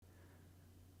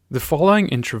The following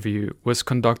interview was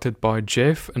conducted by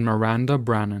Jeff and Miranda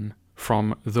Brannon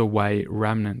from The Way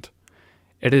Remnant.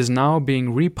 It is now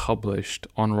being republished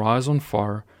on Rise on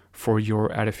Fire for your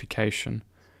edification.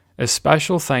 A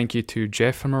special thank you to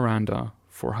Jeff and Miranda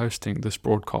for hosting this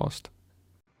broadcast.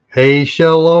 Hey,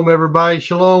 shalom, everybody.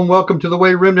 Shalom. Welcome to The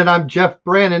Way Remnant. I'm Jeff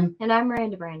Brannon. And I'm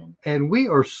Miranda Brannon. And we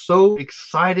are so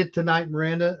excited tonight,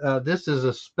 Miranda. This is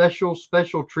a special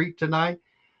treat tonight.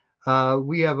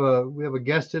 We have a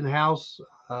guest in the house,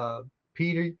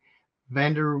 Peter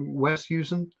Vander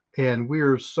Westhuizen, and we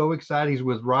are so excited. He's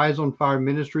with Rise on Fire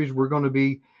Ministries. We're going to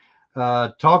be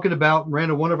talking about,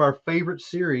 Miranda, one of our favorite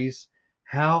series,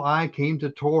 How I Came to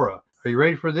Torah. Are you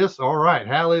ready for this? All right.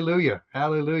 Hallelujah.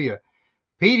 Hallelujah.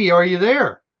 Petey, are you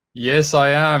there? Yes, I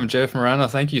am. Jeff, Miranda,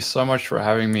 thank you so much for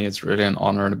having me. It's really an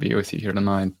honor to be with you here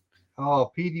tonight.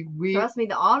 Oh, Petey, trust me,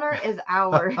 the honor is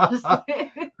ours.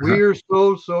 We are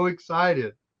so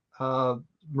excited.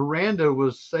 Miranda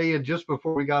was saying just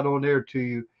before we got on air to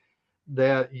you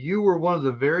that you were one of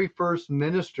the very first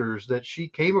ministers that she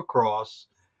came across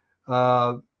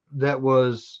that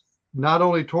was not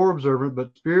only Torah observant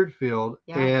but spirit filled.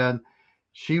 Yeah. And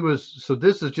this is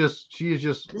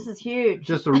huge.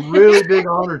 Just a really big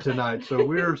honor tonight. So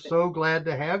we're so glad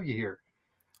to have you here.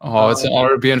 Oh, it's an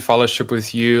honor to be in fellowship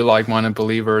with you, like-minded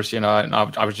believers, and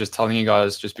I was just telling you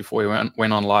guys just before we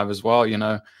went on live as well,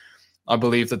 I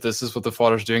believe that this is what the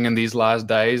Father's doing in these last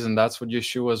days, and that's what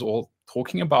Yeshua is all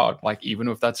talking about, like even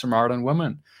with that Samaritan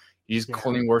woman. He's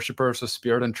calling worshipers of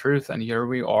spirit and truth, and here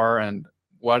we are, and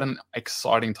what an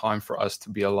exciting time for us to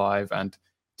be alive and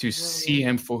to see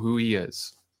him for who he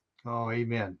is. Oh,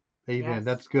 amen. Amen. Yes.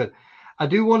 That's good. I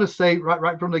do want to say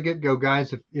right from the get-go,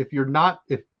 guys,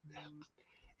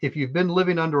 if you've been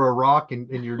living under a rock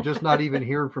and you're just not even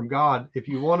hearing from God, if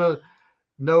you want to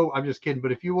know, I'm just kidding,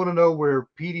 but if you want to know where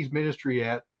Petey's ministry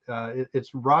at,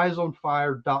 it's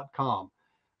riseonfire.com.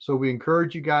 So we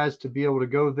encourage you guys to be able to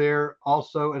go there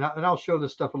also. And I'll show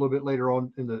this stuff a little bit later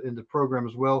on in the program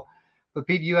as well. But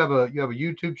Pete, you have a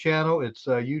YouTube channel. It's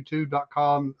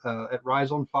youtube.com at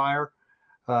riseonfire.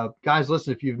 Guys,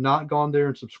 listen, if you've not gone there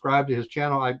and subscribed to his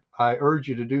channel, I urge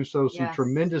you to do so. Some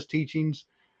tremendous teachings.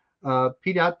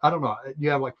 Pete, I don't know.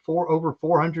 You have like over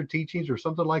 400 teachings or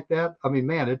something like that. I mean,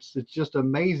 man, it's just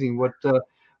amazing what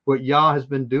Yah has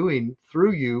been doing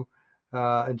through you,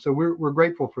 and so we're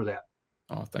grateful for that.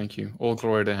 Oh, thank you. All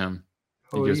glory to Him.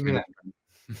 Oh, amen.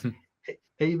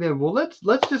 Amen. Well, let's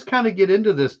just kind of get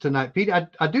into this tonight, Pete.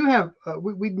 I do have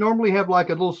we normally have like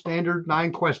a little standard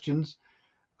 9 questions,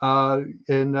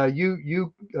 and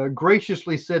you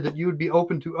graciously said that you would be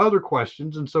open to other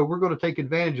questions, and so we're going to take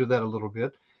advantage of that a little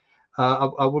bit.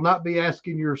 I will not be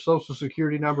asking your social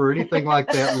security number or anything like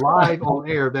that live on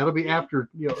air. That'll be after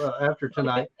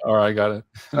tonight. All right, got it.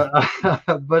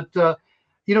 But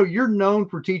you're known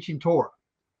for teaching Torah,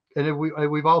 and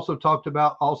we've also talked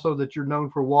about also that you're known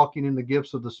for walking in the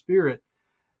gifts of the Spirit.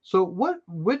 So what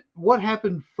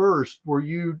happened first? Were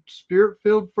you Spirit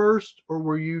filled first, or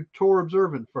were you Torah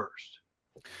observant first?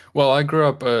 Well, I grew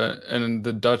up in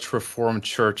the Dutch Reformed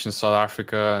Church in South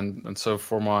Africa, and so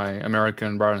for my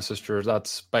American brothers and sisters,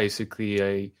 that's basically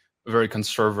a very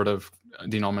conservative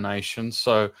denomination.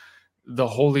 So the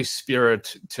Holy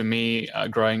Spirit, to me,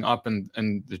 growing up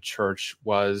in the church,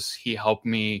 He helped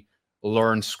me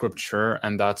learn Scripture,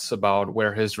 and that's about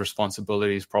where His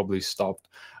responsibilities probably stopped,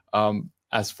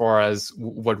 as far as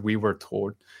what we were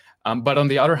taught. But on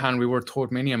the other hand, we were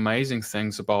taught many amazing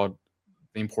things about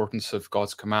the importance of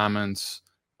God's commandments,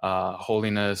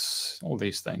 holiness, all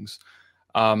these things.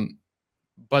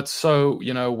 But so,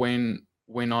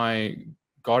 when I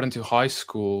got into high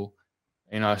school,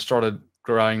 I started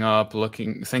growing up,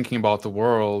 thinking about the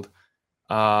world.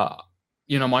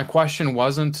 My question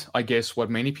wasn't, I guess, what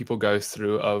many people go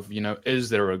through of, is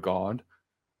there a God?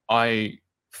 I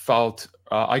felt,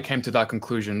 I came to that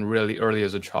conclusion really early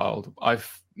as a child. I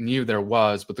knew there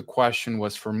was, but the question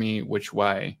was for me, which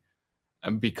way?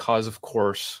 And because, of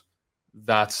course,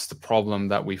 that's the problem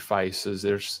that we face, is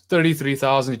there's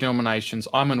 33,000 denominations.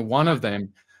 I'm in one of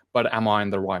them, but am I in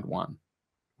the right one?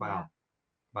 Wow.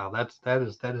 That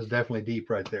is definitely deep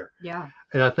right there. Yeah.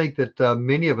 And I think that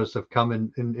many of us have come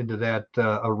into that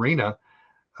arena.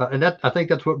 And I think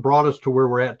that's what brought us to where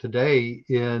we're at today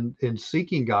in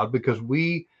seeking God, because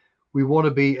we want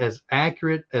to be as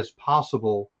accurate as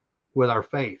possible with our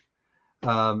faith.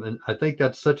 And I think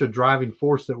that's such a driving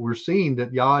force that we're seeing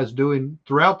that Yah is doing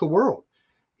throughout the world.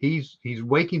 He's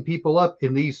waking people up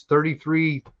in these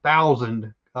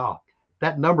 33,000. Oh,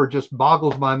 that number just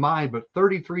boggles my mind, but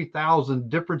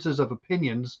 33,000 differences of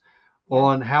opinions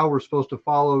on how we're supposed to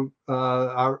follow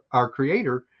our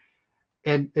Creator.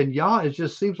 and Yah, it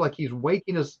just seems like he's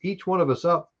waking us, each one of us,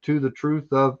 up to the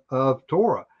truth of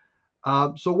Torah.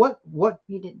 So what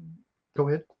You didn't. go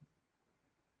ahead.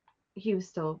 He was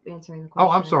still answering the Oh,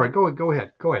 question. I'm sorry. Go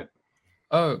ahead.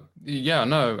 Oh, yeah,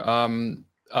 no.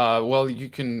 Well, you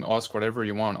can ask whatever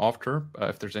you want after,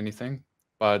 if there's anything,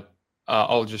 but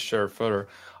I'll just share further.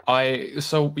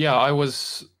 So yeah, I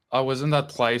was in that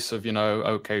place of,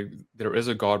 okay, there is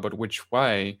a God, but which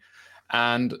way?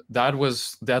 And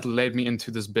that led me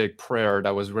into this big prayer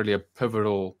that was really a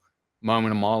pivotal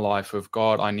moment in my life of,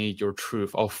 God, I need your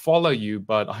truth. I'll follow you,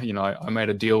 but I made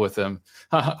a deal with him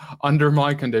under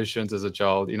my conditions as a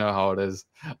child. You know how it is.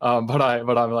 But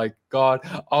I'm like, God,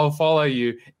 I'll follow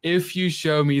you if you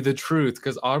show me the truth,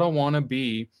 because I don't want to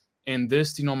be in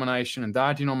this denomination and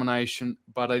that denomination,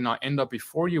 but then I end up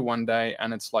before you one day,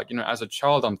 and it's like, as a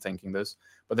child, I'm thinking this,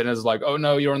 but then it's like, oh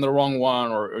no, you're on the wrong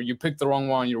one, or you picked the wrong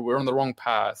one, we're on the wrong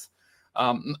path.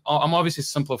 I'm obviously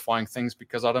simplifying things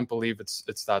because I don't believe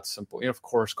it's that simple. Of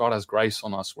course, God has grace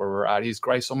on us where we're at. He's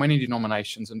grace on many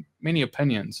denominations and many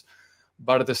opinions.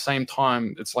 But at the same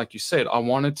time, it's like you said, I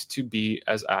want it to be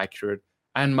as accurate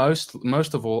and most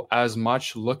of all, as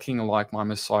much looking like my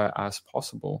Messiah as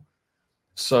possible.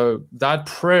 So that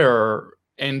prayer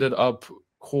ended up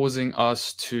causing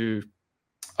us to,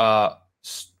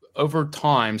 over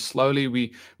time, slowly,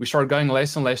 we started going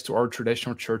less and less to our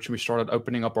traditional church, and we started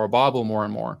opening up our Bible more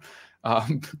and more,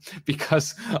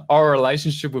 because our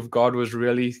relationship with God was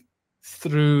really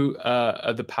through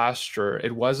the pastor.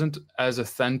 It wasn't as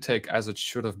authentic as it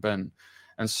should have been.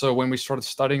 And so when we started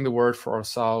studying the Word for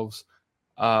ourselves,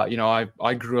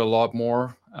 I grew a lot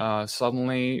more.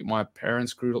 Suddenly, my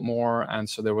parents grew more, and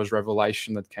so there was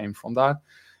revelation that came from that.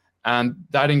 And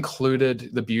that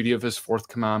included the beauty of his fourth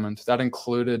commandment. That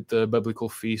included the biblical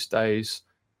feast days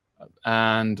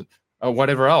and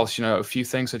whatever else, a few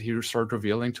things that he started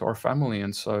revealing to our family.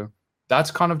 And so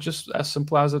that's kind of just as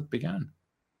simple as it began.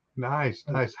 Nice.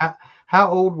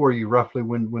 How old were you roughly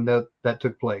when that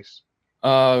took place?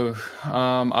 I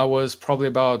was probably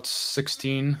about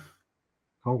 16.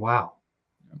 Oh, wow.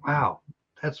 Wow.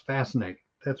 That's fascinating.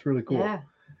 That's really cool. Yeah.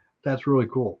 That's really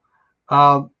cool.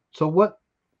 So what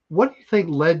do you think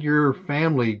led your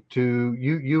family to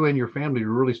you and your family to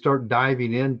really start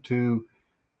diving into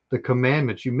the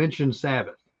commandments? You mentioned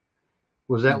Sabbath.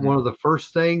 Was that one of the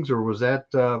first things, or was that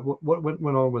what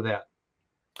went on with that?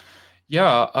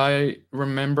 Yeah, I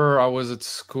remember I was at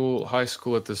high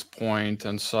school at this point,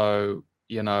 and so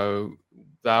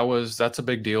that's a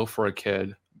big deal for a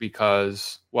kid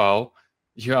because, well,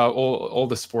 all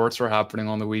the sports are happening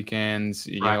on the weekends.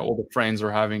 Right. All the friends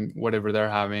are having whatever they're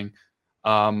having,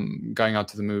 going out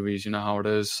to the movies. You know how it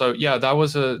is. So yeah, that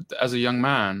was as a young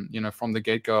man, from the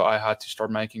get-go, I had to start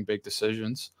making big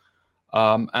decisions,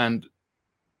 and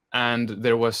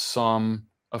there was some,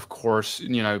 of course,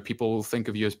 people will think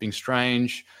of you as being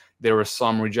strange. There was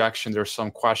some rejection. There was some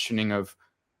questioning of,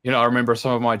 I remember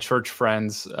some of my church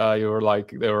friends, they were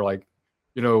like,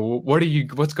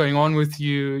 what's going on with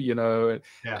you? Yeah.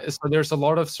 So there's a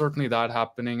lot of certainly that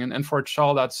happening. And for a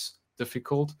child, that's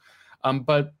difficult.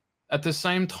 But at the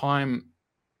same time,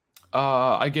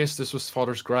 I guess this was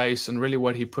Father's grace. And really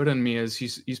what he put in me is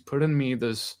he's put in me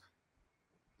this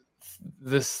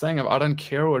thing of, I don't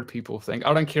care what people think.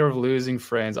 I don't care of losing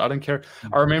friends. I don't care.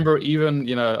 I remember even,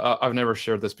 I've never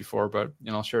shared this before, but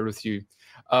I'll share it with you.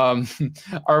 I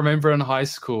remember in high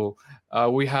school,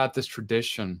 we had this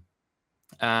tradition,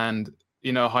 and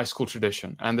high school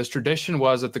tradition, and this tradition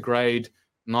was that the grade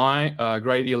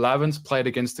 11s played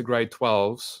against the grade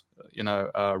 12s,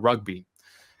 rugby,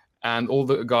 and all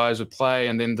the guys would play,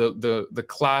 and then the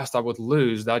class that would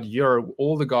lose that year,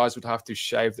 all the guys would have to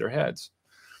shave their heads.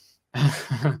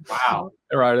 Wow.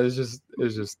 Right. It's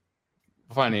just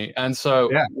funny. And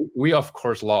so Yeah. we of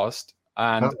course lost,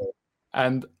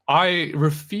 and I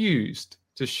refused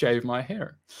to shave my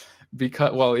hair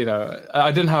because, well,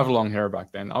 I didn't have long hair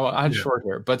back then. I had short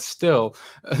hair, but still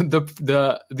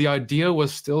the idea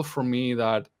was still for me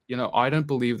that, I don't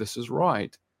believe this is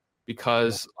right,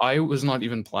 because I was not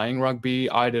even playing rugby.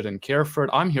 I didn't care for it.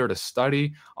 I'm here to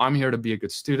study. I'm here to be a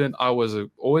good student. I was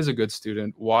always a good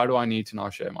student. Why do I need to now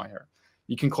shave my hair?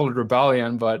 You can call it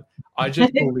rebellion, but I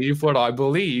just believed what I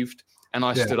believed, and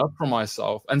I stood up for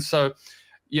myself. And so,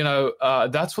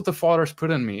 that's what the Father's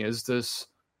put in me, is this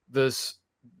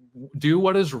do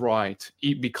what is right,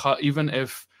 because even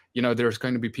if, there's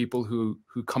going to be people who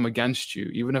come against you,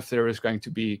 even if there is going to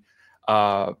be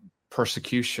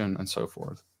persecution and so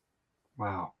forth.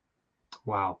 Wow.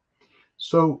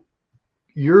 So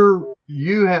you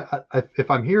have,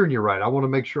 if I'm hearing you right, I want to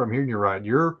make sure I'm hearing you right.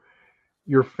 Your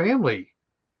family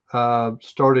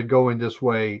started going this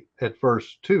way at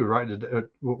first too, right?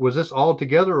 Was this all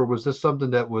together, or was this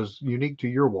something that was unique to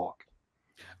your walk?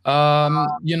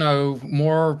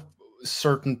 More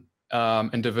certain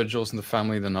individuals in the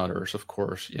family than others, of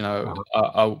course.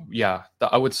 I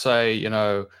would say,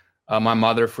 my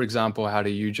mother, for example, had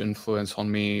a huge influence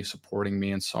on me, supporting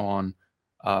me, and so on.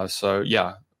 So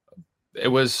yeah, it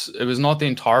was not the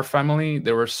entire family.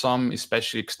 There were some,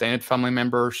 especially extended family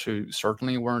members, who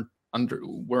certainly weren't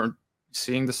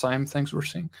seeing the same things we're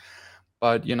seeing.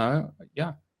 But yeah.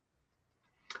 Well,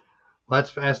 that's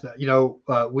fascinating.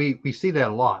 We see that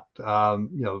a lot.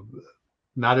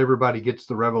 Not everybody gets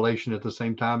the revelation at the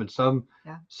same time, and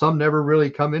some never really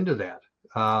come into that.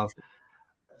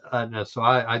 So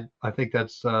I think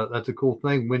that's a cool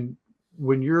thing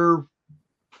when your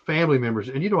family members,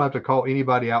 and you don't have to call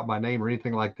anybody out by name or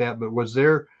anything like that, but would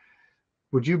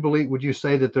you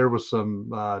say that there was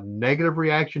some negative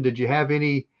reaction? Did you have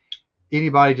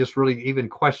anybody just really even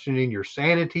questioning your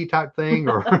sanity type thing,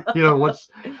 or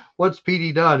what's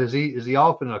PD done? Is he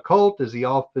off in a cult? Is he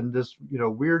off in this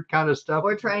weird kind of stuff?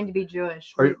 We're trying to be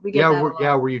Jewish. We get that a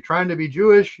lot. Were you trying to be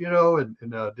Jewish? And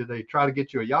did they try to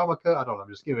get you a yarmulke? I don't know. I'm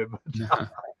just kidding.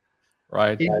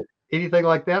 Right. Anything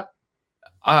like that?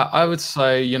 I would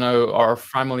say, our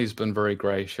family's been very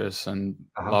gracious and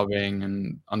loving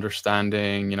and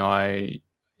understanding. I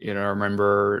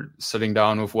remember sitting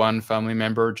down with one family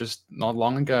member just not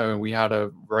long ago, and we had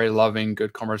a very loving,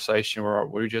 good conversation where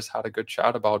we just had a good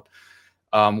chat about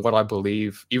what I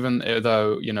believe, even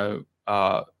though,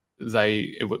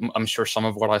 I'm sure some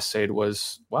of what I said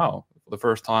was, wow, for the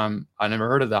first time, I never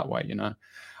heard it that way,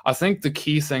 I think the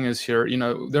key thing is here,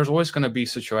 there's always going to be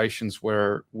situations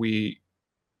where we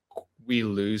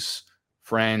lose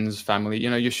friends, family.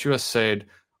 Yeshua said,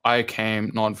 I came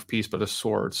not with peace, but a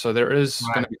sword. So there is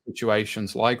going to be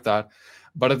situations like that.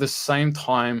 But at the same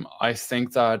time, I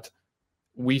think that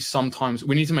we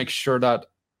need to make sure that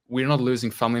we're not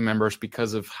losing family members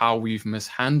because of how we've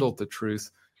mishandled the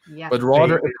truth. Yes. But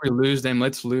rather, if we lose them,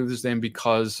 let's lose them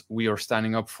because we are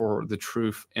standing up for the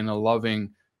truth in a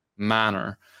loving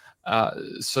manner.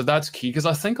 So that's key, because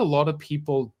I think a lot of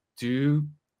people do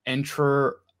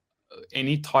enter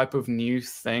any type of new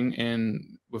thing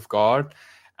in with God,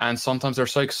 and sometimes they're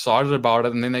so excited about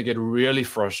it, and then they get really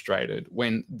frustrated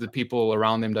when the people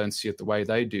around them don't see it the way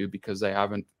they do because they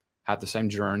haven't had the same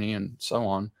journey and so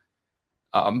on.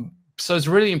 So it's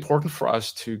really important for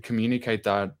us to communicate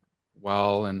that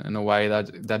well and in a way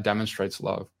that demonstrates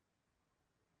love.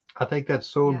 I think that's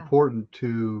so important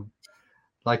to,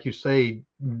 like you say,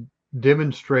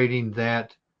 demonstrating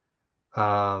that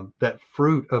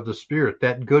fruit of the Spirit,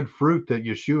 that good fruit that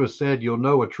Yeshua said you'll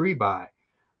know a tree by,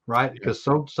 right? Because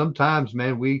sometimes,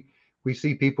 man, we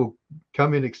see people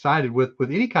come in excited with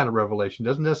any kind of revelation. It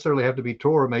doesn't necessarily have to be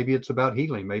Torah. Maybe it's about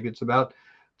healing. Maybe it's about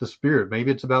the Spirit.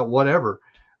 Maybe it's about whatever.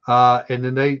 And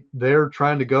then they're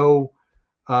trying to go,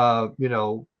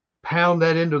 pound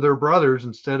that into their brothers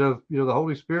instead of, the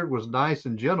Holy Spirit was nice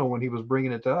and gentle when he was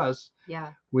bringing it to us.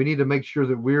 Yeah. We need to make sure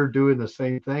that we're doing the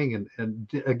same thing and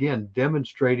again,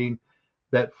 demonstrating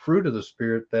that fruit of the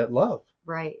Spirit, that love.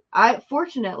 Right.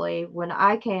 Fortunately, when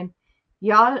I came,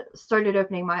 Yah started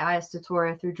opening my eyes to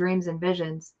Torah through dreams and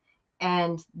visions,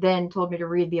 and then told me to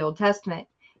read the Old Testament.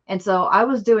 And so I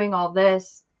was doing all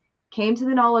this, came to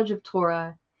the knowledge of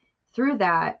Torah through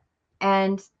that,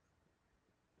 and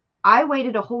I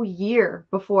waited a whole year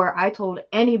before I told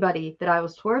anybody that I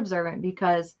was Torah observant,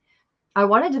 because I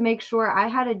wanted to make sure I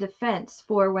had a defense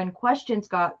for when questions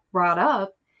got brought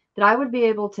up, that I would be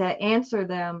able to answer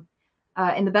them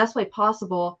in the best way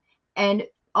possible. And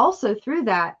also through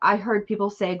that, I heard people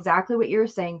say exactly what you're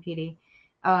saying, PD,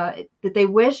 that they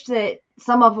wished that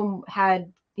some of them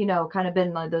had, kind of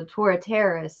been like the Torah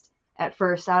terrorist at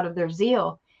first out of their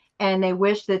zeal. And they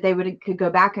wished that they could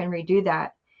go back and redo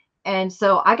that. And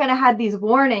so I kind of had these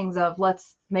warnings of,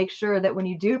 let's make sure that when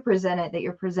you do present it, that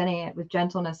you're presenting it with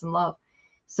gentleness and love.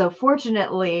 So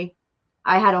fortunately,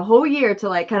 I had a whole year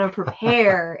to kind of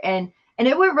prepare, and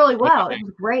it went really well. It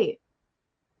was great.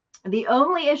 The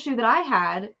only issue that I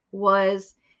had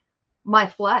was my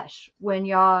flesh when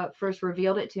Yah first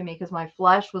revealed it to me, because my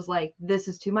flesh was like, this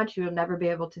is too much. You will never be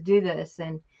able to do this.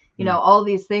 And, all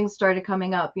these things started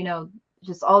coming up,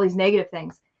 just all these negative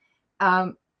things.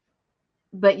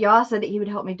 But Yah said that he would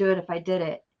help me do it if I did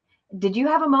it. Did you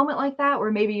have a moment like that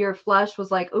where maybe your flesh was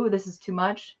like, oh, this is too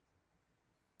much?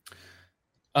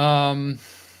 I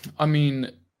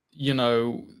mean,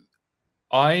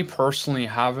 I personally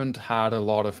haven't had a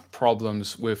lot of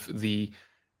problems with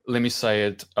let me say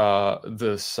it,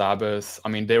 the Sabbath. I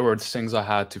mean, there were things I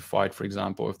had to fight, for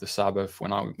example, with the Sabbath.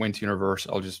 When I went to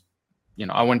university, I'll just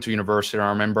I went to university. I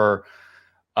remember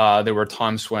there were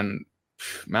times when,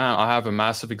 man, I have a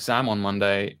massive exam on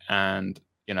Monday, and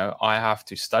I have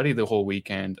to study the whole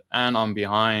weekend, and I'm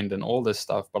behind and all this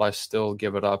stuff, but I still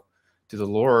give it up to the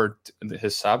Lord,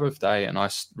 his Sabbath day, and I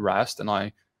rest, and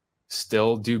I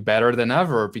still do better than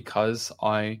ever because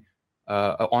I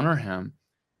honor him.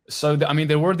 So,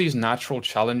 there were these natural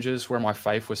challenges where my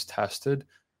faith was tested,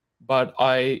 but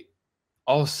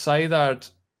I'll say that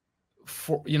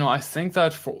I think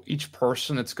that for each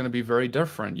person, it's going to be very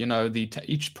different.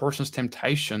 Each person's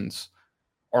temptations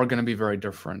are going to be very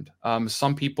different.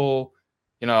 Some people,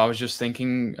 I was just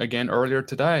thinking again earlier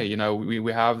today,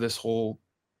 we have this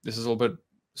is a little bit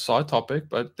side topic,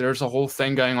 but there's a whole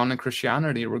thing going on in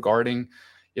Christianity regarding,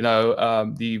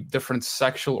 the different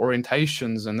sexual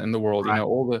orientations in the world,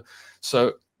 Right.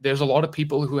 So there's a lot of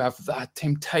people who have that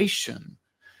temptation.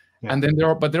 Yeah. And then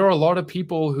there are a lot of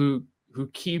people who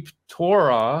keep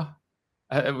Torah,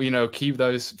 keep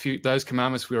those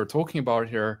commandments we were talking about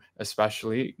here,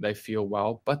 especially, they feel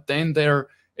well, but then they're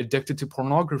addicted to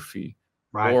pornography,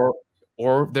 Right.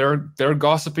 or they're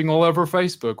gossiping all over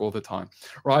Facebook all the time,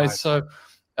 right? So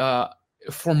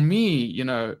for me,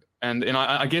 and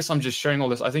I guess I'm just sharing all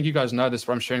this. I think you guys know this,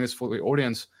 but I'm sharing this for the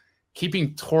audience.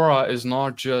 Keeping Torah is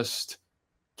not just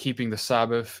keeping the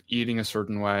Sabbath, eating a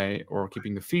certain way, or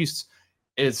keeping the feasts.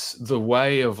 It's the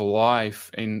way of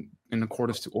life in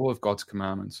accordance to all of God's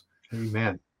commandments.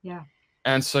 Amen. Yeah.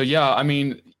 And so,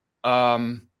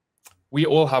 we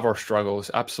all have our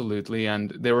struggles, absolutely.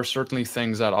 And there were certainly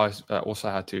things that I also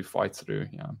had to fight through.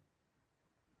 Yeah.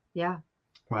 Yeah.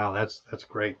 Wow, that's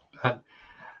great. I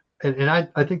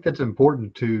think that's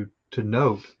important to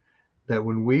note, that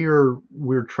when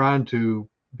we're trying to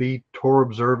be Torah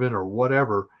observant or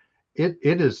whatever,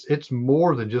 it's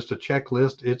more than just a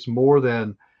checklist. It's more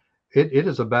than it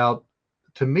is about,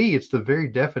 to me, it's the very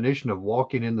definition of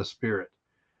walking in the Spirit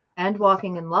and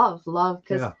walking in love,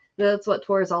 because that's what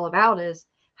Torah is all about, is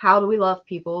how do we love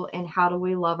people and how do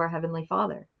we love our Heavenly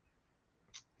Father?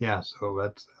 Yeah. So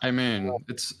that's,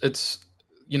 it's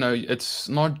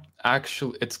not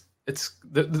actually, it's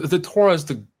the Torah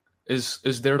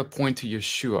is there to point to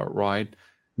Yeshua, right?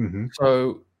 mm-hmm.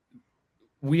 So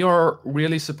we are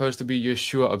really supposed to be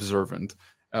Yeshua observant.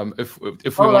 If we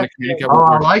want to communicate.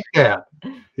 I like that.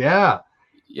 Yeah.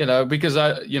 Because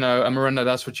Miranda,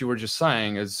 that's what you were just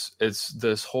saying, is it's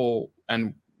this whole,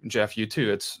 and Jeff, you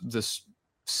too, it's this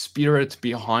spirit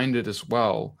behind it as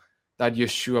well that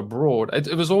Yeshua brought.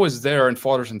 It was always there in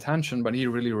Father's intention, but he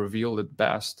really revealed it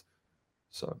best.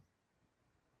 So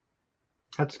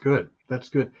that's good. That's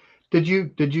good. Did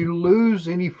you lose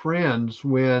any friends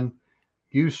when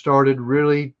you started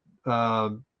really,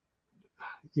 not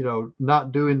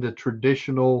doing the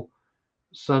traditional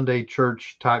Sunday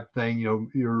church type thing?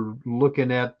 You're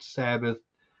looking at Sabbath.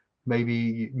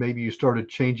 Maybe you started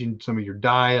changing some of your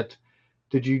diet.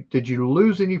 Did you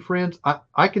lose any friends?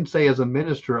 I can say, as a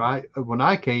minister, when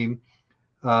I came,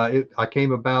 I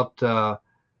came about late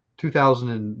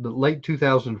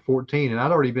 2014, and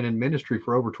I'd already been in ministry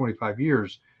for over 25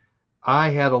 years.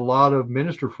 I had a lot of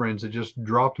minister friends that just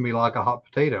dropped me like a hot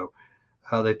potato.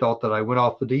 They thought that I went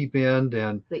off the deep end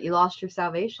and that you lost your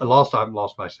salvation. I lost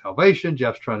my salvation.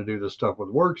 Jeff's trying to do this stuff with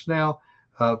works now.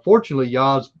 Fortunately,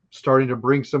 Yah's starting to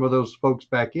bring some of those folks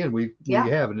back in. We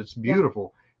have, and it's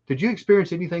beautiful. Did you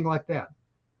experience anything like that?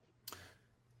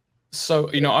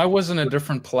 So, I was in a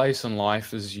different place in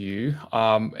life as you.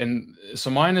 And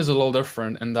so mine is a little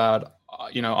different in that,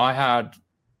 I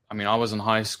was in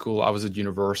high school, I was at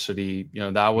university,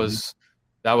 that was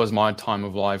my time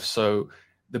of life. So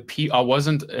I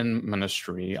wasn't in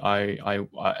ministry.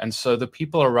 And so the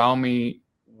people around me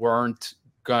weren't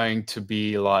going to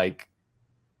be like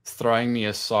throwing me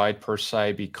aside per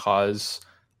se because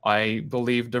I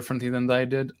believed differently than they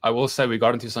did. I will say we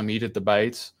got into some heated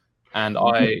debates, and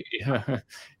I,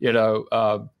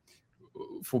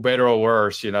 for better or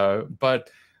worse, but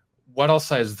what I'll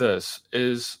say is this,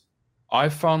 is I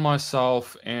found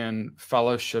myself in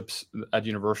fellowships at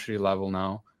university level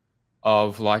now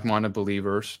of like-minded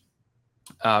believers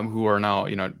who are now,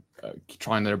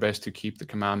 trying their best to keep the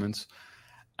commandments.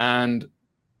 And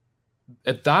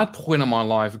at that point in my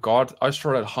life, I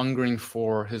started hungering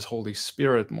for his Holy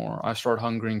Spirit more. I started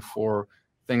hungering for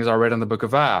things I read in the book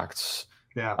of Acts.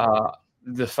 Yeah.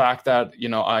 The fact that,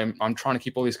 I'm trying to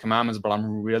keep all these commandments, but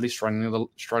I'm really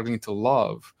struggling to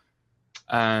love,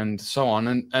 and so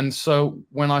on. And so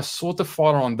when I sought the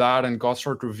Father on that, and God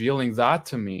started revealing that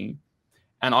to me,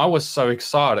 and I was so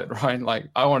excited, right? Like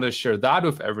I wanted to share that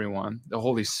with everyone, the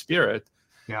Holy Spirit.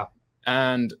 Yeah.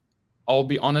 And I'll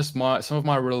be honest, some of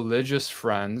my religious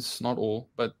friends, not all,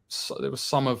 but there was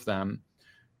some of them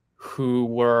who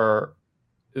were,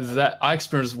 that I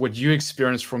experienced what you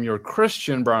experienced from your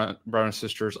Christian brothers and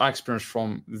sisters, I experienced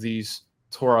from these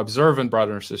Torah observant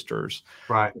brothers and sisters,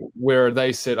 Right. where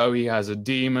they said, oh, he has a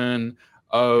demon,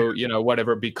 oh,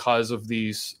 whatever, because of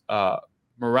these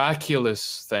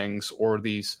miraculous things or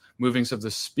these movings of the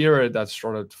Spirit that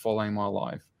started following my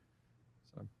life.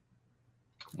 So,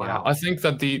 Wow. yeah, I think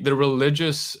that the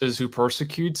religious is who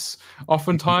persecutes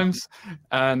oftentimes,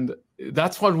 and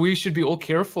that's what we should be all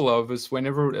careful of. Is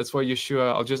whenever, that's why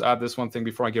Yeshua, I'll just add this one thing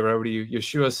before I give it over to you.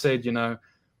 Yeshua said,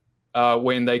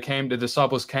 when the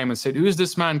disciples came and said, who is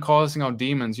this man causing out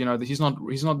demons? He's not,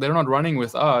 they're not running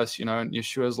with us, and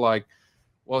Yeshua's like,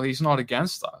 well, he's not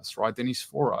against us, right? Then he's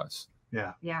for us.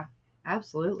 Yeah,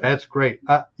 absolutely. That's great.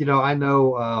 I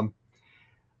know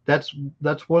that's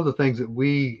one of the things that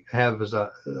we have as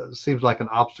seems like an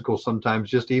obstacle sometimes,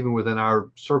 just even within our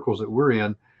circles that we're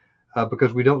in,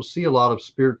 because we don't see a lot of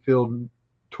Spirit-filled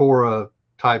Torah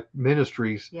type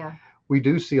ministries. Yeah. We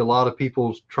do see a lot of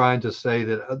people trying to say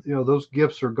that those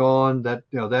gifts are gone. That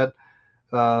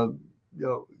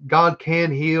God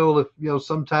can heal if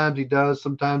sometimes He does,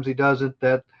 sometimes He doesn't.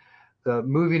 That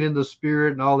moving in the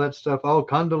Spirit and all that stuff. Oh,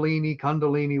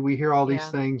 Kundalini. We hear all these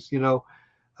things,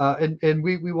 and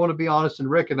we want to be honest and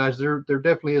recognize there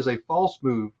definitely is a false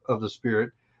move of the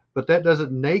Spirit, but that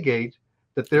doesn't negate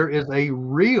that there is a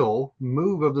real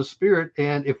move of the Spirit.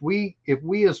 And if we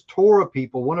as Torah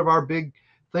people, one of our big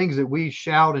things that we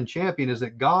shout and champion is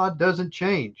that God doesn't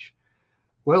change.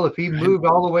 Well, if He moved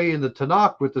all the way in the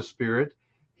Tanakh with the Spirit,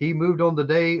 He moved on the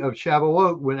day of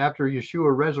Shavuot when after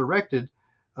Yeshua resurrected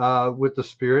with the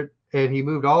Spirit, and He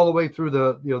moved all the way through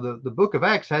the book of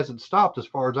Acts hasn't stopped as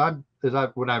far as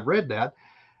when I've read that.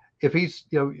 If He's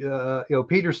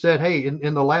Peter said, hey,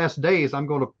 in the last days I'm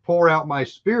going to pour out my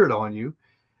Spirit on you.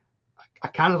 I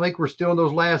kind of think we're still in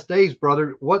those last days,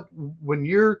 brother. When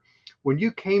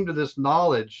you came to this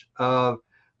knowledge of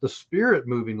the Spirit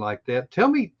moving like that, tell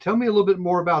me a little bit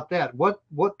more about that.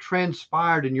 What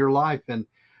transpired in your life, and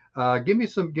give me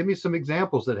some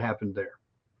examples that happened there.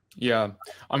 Yeah,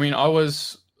 I mean, I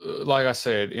was, like I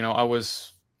said, I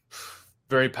was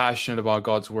very passionate about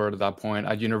God's word at that point.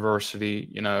 At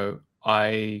university,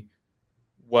 I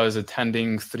was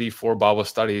attending 3-4 Bible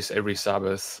studies every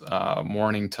Sabbath,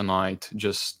 morning to night,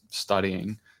 just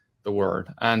studying the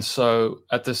word. And so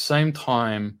at the same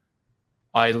time,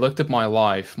 I looked at my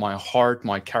life, my heart,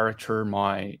 my character,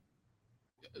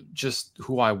 just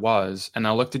who I was, and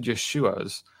I looked at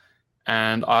Yeshua's.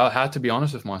 And I had to be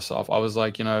honest with myself. I was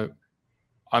like,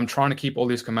 I'm trying to keep all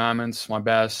these commandments my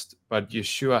best, but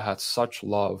Yeshua had such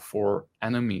love for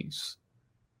enemies,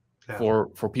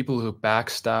 for people who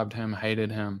backstabbed Him,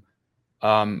 hated Him.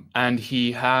 And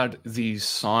He had these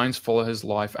signs follow His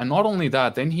life. And not only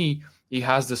that, then he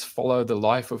has this follow the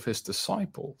life of His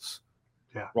disciples,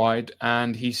 right?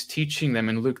 And He's teaching them.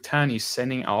 In Luke 10, He's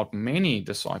sending out many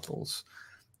disciples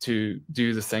to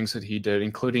do the things that He did,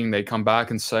 including they come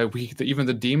back and say, even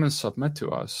the demons submit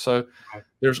to us. So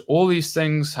there's all these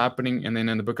things happening. And then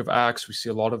in the book of Acts, we see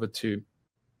a lot of it too.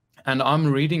 And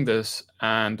I'm reading this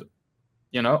and,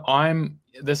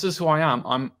 this is who I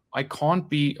am. I can't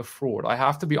be a fraud. I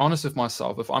have to be honest with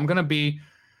myself. If I'm going to be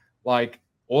like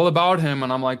all about Him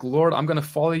and I'm like, Lord, I'm going to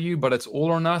follow you, but it's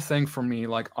all or nothing for me.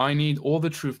 Like I need all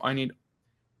the truth.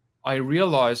 I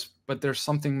realize, but there's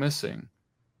something missing.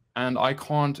 And I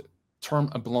can't turn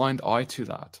a blind eye to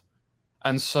that.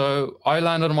 And so I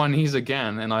landed on my knees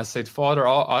again and I said, Father,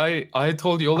 I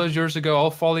told you all those years ago,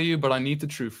 I'll follow you, but I need the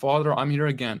truth. Father, I'm here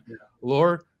again. Yeah.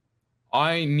 Lord,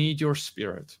 I need your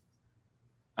Spirit.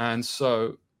 And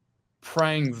so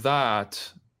praying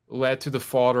that led to the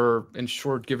Father, in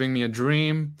short, giving me a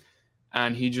dream.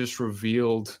 And He just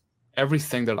revealed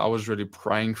everything that I was really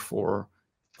praying for,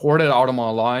 poured it out of my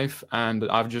life. And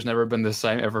I've just never been the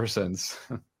same ever since.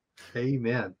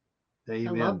 Amen. I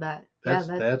love that.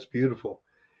 That's beautiful.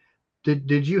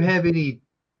 Did you have any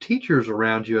teachers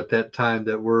around you at that time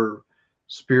that were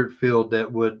Spirit-filled that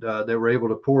were able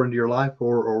to pour into your life,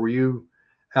 or were you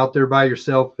out there by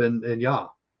yourself and Yah?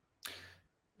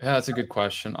 Yeah, that's a good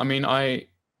question. I mean,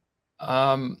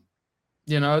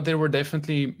 there were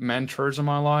definitely mentors in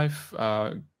my life,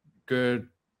 good,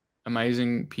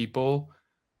 amazing people.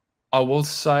 I will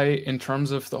say, in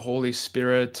terms of the Holy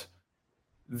Spirit,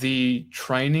 the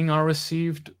training I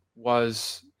received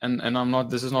was, and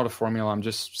this is not a formula, I'm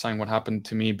just saying what happened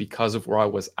to me because of where I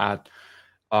was at.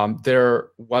 There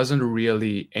wasn't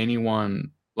really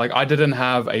anyone, like I didn't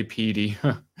have a PD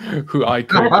who I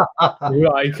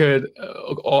could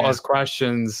ask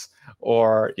questions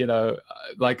or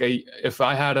like if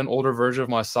I had an older version of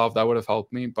myself, that would have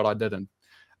helped me, but I didn't.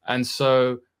 And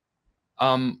so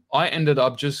I ended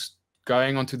up just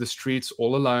going onto the streets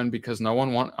all alone because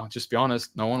I'll just be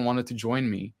honest, no one wanted to join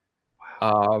me.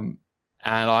 And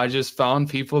I just found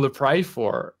people to pray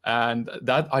for, and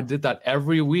that I did that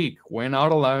every week, went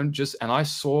out alone, and I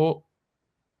saw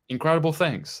incredible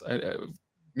things,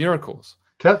 miracles.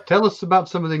 Tell us about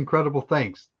some of the incredible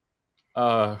things.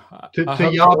 To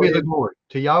Yah be the glory.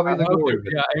 To Yah be the glory.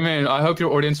 Yeah, amen. I hope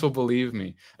your audience will believe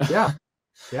me. Yeah.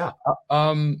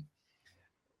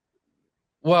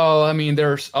 Well, I mean,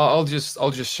 I'll just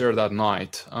share that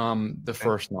night, the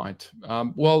first night.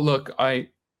 Well, look,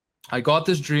 I got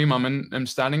this dream. I'm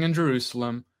standing in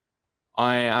Jerusalem.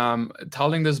 I am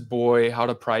telling this boy how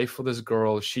to pray for this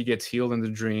girl. She gets healed in the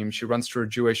dream. She runs to her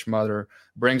Jewish mother,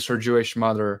 brings her Jewish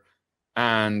mother,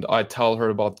 and I tell her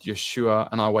about Yeshua,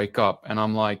 and I wake up, and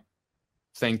I'm like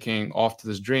thinking after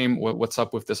this dream, what's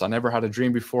up with this? I never had a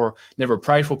dream before, never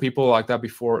prayed for people like that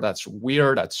before. That's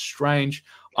weird. That's strange.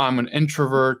 I'm an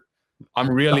introvert. I'm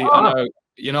really,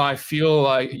 I feel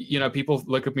like, people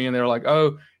look at me and they're like,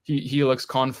 oh, he looks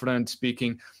confident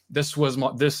speaking. This was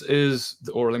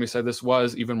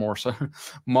even more so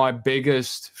my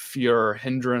biggest fear,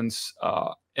 hindrance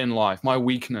in life, my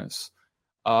weakness,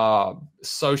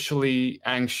 socially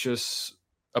anxious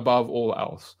above all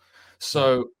else.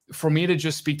 So for me to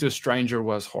just speak to a stranger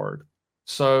was hard.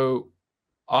 So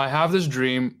I have this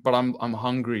dream, but I'm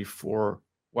hungry for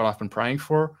what I've been praying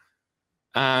for,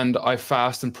 and I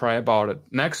fast and pray about it.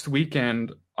 Next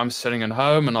weekend, I'm sitting at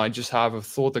home and I just have a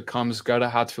thought that comes, go to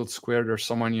Hatfield Square. There's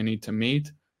someone you need to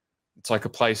meet. It's like a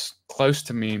place close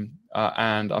to me.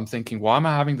 And I'm thinking, why am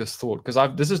I having this thought? Because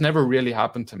this has never really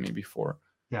happened to me before.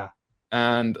 Yeah.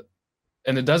 And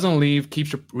it doesn't leave,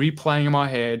 keeps replaying in my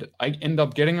head. I end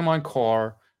up getting in my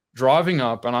car, driving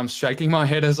up, and I'm shaking my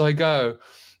head as I go.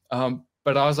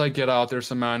 But as I get out,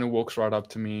 there's a man who walks right up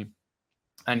to me,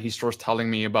 and he starts telling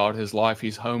me about his life.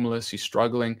 He's homeless, he's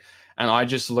struggling. And I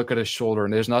just look at his shoulder,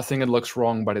 and there's nothing that looks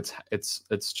wrong, but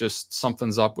it's just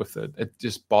something's up with it. It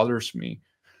just bothers me.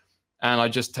 And I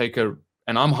just and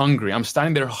I'm hungry. I'm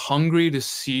standing there hungry to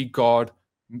see God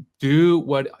do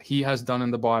what he has done in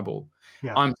the Bible.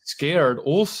 Yeah. I'm scared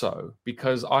also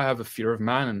because I have a fear of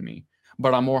man in me,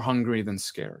 but I'm more hungry than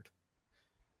scared.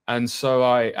 And so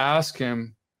I ask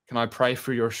him, can I pray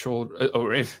for your shoulder?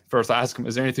 Or first I ask him,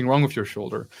 is there anything wrong with your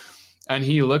shoulder? And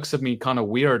he looks at me kind of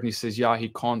weird and he says, yeah, he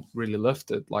can't really lift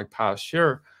it like past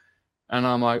year. And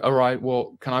I'm like, all right,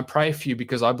 well, can I pray for you?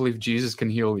 Because I believe Jesus can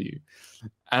heal you.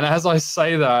 And as I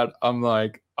say that, I'm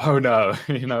like, oh no,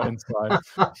 inside.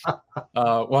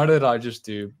 What did I just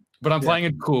do? But I'm playing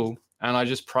it cool. And I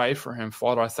just pray for him.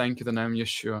 Father, I thank you in the name of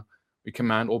Yeshua. We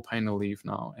command all pain to leave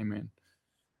now. Amen.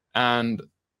 And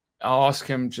I'll ask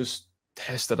him, just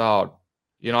test it out.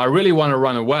 I really want to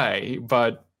run away,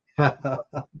 but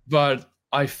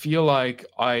I feel like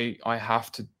I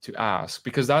have to ask,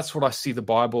 because that's what I see the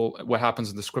Bible, what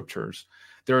happens in the scriptures.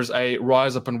 There's a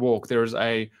rise up and walk. There's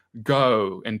a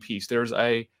go in peace. There's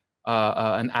an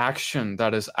action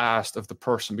that is asked of the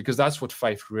person, because that's what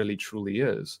faith really truly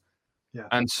is. Yeah.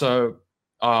 And so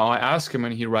I ask him,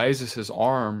 and he raises his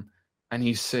arm and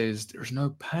he says, there's no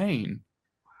pain.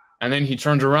 And then he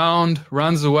turns around,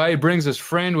 runs away, brings his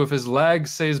friend with his leg,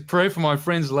 says, pray for my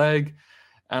friend's leg.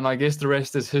 And I guess the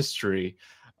rest is history.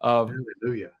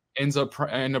 Hallelujah. End up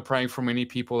praying for many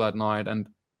people that night. And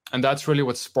that's really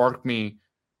what sparked me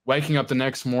waking up the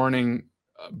next morning,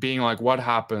 being like, what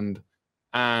happened?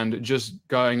 And just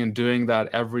going and doing that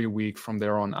every week from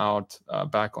there on out,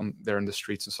 back on there in the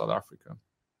streets in South Africa.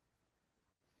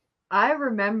 I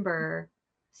remember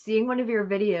seeing one of your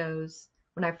videos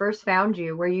when I first found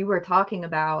you, where you were talking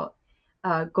about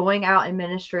going out and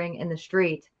ministering in the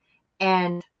street.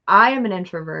 And I am an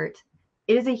introvert.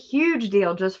 It is a huge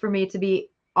deal just for me to be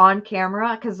on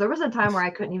camera, because there was a time where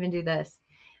I couldn't even do this.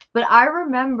 But I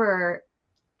remember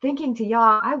thinking to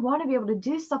Yah, I want to be able to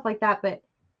do stuff like that, but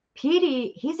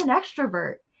Petey, he's an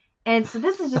extrovert, and so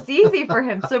this is just easy for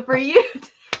him. So for you,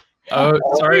 oh,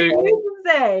 sorry,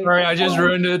 sorry, I just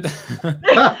ruined it.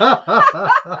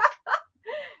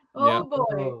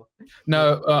 Boy.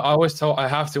 No, I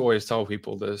have to always tell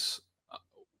people this.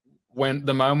 When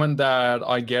the moment that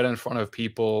I get in front of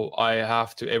people, I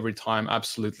have to every time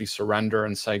absolutely surrender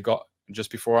and say, God, just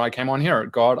before I came on here,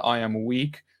 God, I am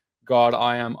weak. God,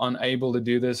 I am unable to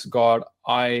do this. God,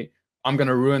 I'm going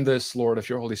to ruin this, Lord, if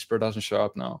your Holy Spirit doesn't show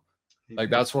up now. Like,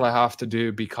 that's what I have to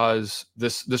do, because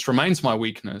this remains my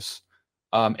weakness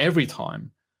every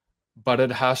time. but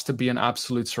it has to be an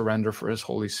absolute surrender for his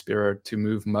Holy Spirit to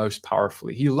move most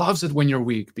powerfully. He loves it when you're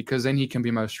weak, because then he can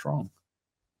be most strong.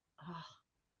 Oh,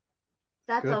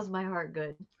 that does my heart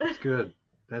good. That's good.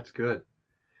 That's good.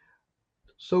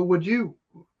 So let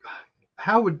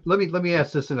me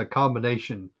ask this in a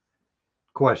combination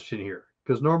question here,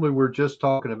 because normally we're just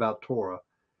talking about Torah.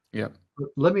 Yeah.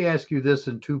 Let me ask you this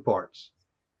in two parts.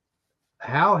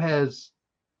 How has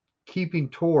keeping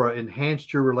Torah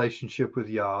enhanced your relationship with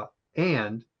Yah,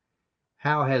 and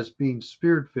how has being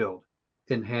spirit-filled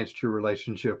enhanced your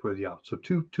relationship with Yah? So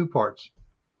two parts.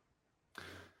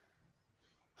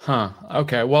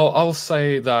 Okay. Well, I'll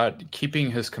say that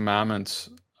keeping his commandments,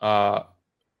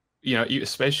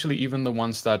 especially even the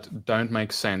ones that don't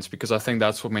make sense, because I think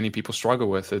that's what many people struggle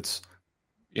with. It's,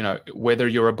 whether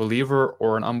you're a believer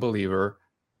or an unbeliever,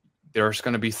 there's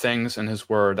going to be things in his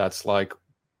word that's like,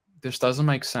 this doesn't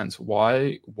make sense.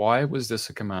 Why was this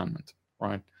a commandment,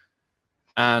 right?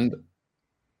 And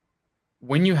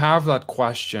when you have that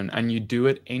question and you do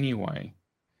it anyway,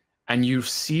 and you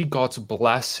see God's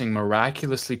blessing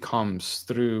miraculously comes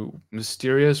through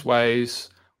mysterious ways,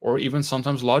 or even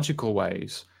sometimes logical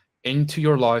ways, into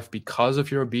your life because of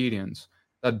your obedience,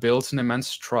 that builds an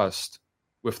immense trust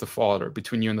with the Father,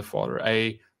 between you and the Father.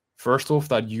 First off,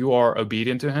 that you are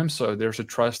obedient to him, so there's a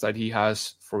trust that he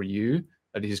has for you,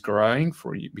 that he's growing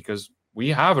for you, because we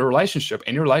have a relationship.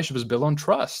 Any relationship is built on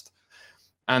trust.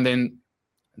 And then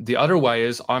the other way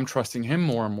is I'm trusting him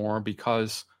more and more,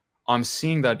 because I'm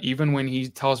seeing that even when he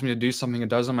tells me to do something that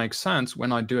doesn't make sense,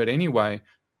 when I do it anyway,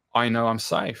 I know I'm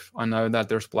safe. I know that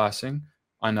there's blessing.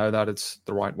 I know that it's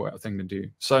the right thing to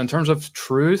do. So in terms of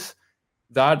truth,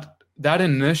 that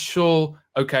initial,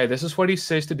 okay, this is what he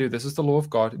says to do, this is the law of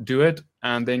God, do it,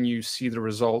 and then you see the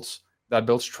results, that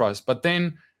builds trust. But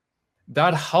then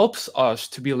that helps us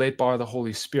to be led by the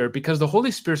Holy Spirit, because the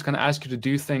Holy Spirit is going to ask you to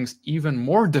do things even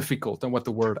more difficult than what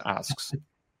the word asks.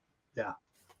 Yeah.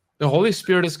 The Holy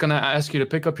Spirit is going to ask you to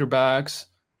pick up your bags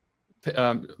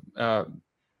and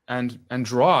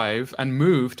drive and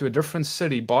move to a different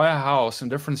city, buy a house in a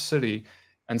different city,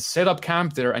 and set up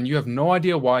camp there, and you have no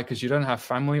idea why, because you don't have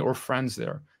family or friends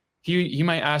there. He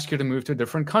may ask you to move to a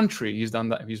different country. He's done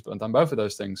that. He's done both of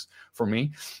those things for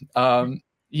me.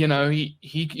 He's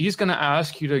going to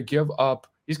ask you to give up.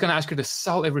 He's going to ask you to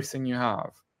sell everything you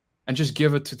have and just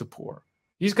give it to the poor.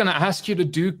 He's going to ask you to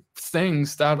do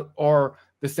things that are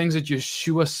the things that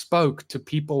Yeshua spoke to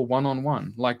people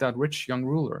one-on-one, like that rich young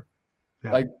ruler.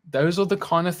 Yeah. Like those are the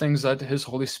kind of things that his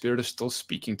Holy Spirit is still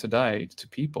speaking today to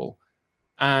people.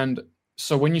 And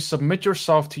so when you submit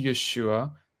yourself to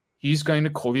Yeshua, he's going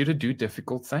to call you to do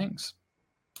difficult things.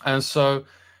 And so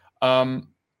I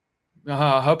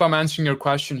hope I'm answering your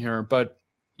question here, but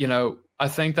I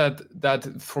think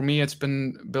that for me, it's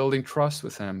been building trust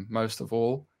with him most of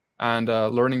all, and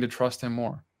learning to trust him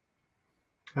more.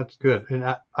 That's good.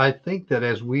 And I think that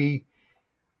as we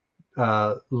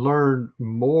learn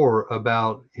more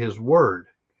about his word,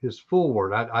 his full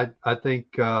word, I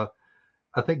think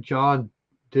John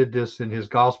did this in his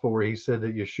gospel, where he said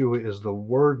that Yeshua is the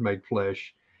Word made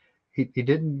flesh. He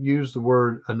didn't use the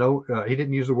word he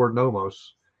didn't use the word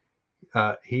nomos.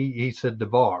 He said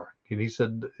devar, and he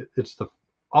said it's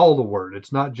all the word.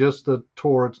 It's not just the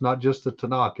Torah. It's not just the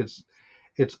Tanakh.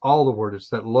 It's all the word. It's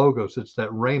that logos. It's that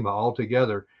rhema all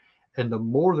together. And the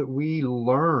more that we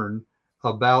learn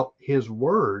about his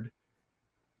word,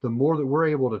 the more that we're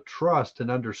able to trust and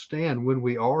understand when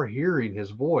we are hearing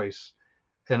his voice,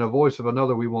 and a voice of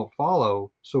another we won't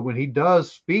follow. So when he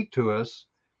does speak to us,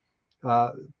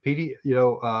 PD,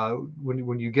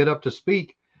 when you get up to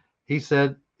speak, he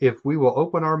said, if we will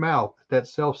open our mouth at that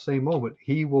self same moment,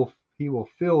 he will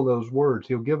fill those words.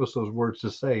 He'll give us those words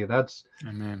to say. That's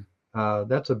Amen.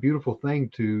 That's a beautiful thing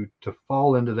to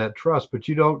fall into that trust. But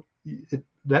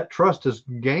that trust is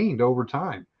gained over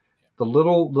time. The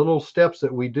little steps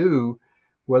that we do,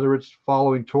 whether it's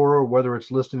following Torah, whether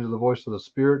it's listening to the voice of the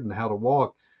Spirit and how to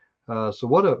walk. So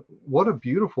what a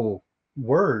beautiful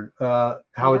word,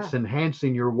 how it's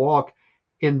enhancing your walk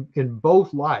in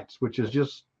both lights, which is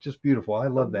just beautiful. I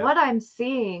love that. What I'm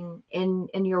seeing in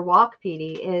your walk,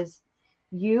 PD, is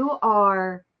you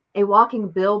are a walking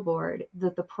billboard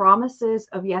that the promises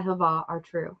of Yehovah are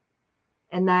true,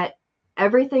 and that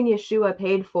everything Yeshua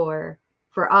paid for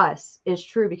us is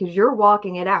true, because you're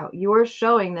walking it out. You're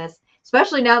showing this,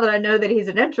 especially now that I know that he's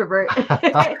an introvert.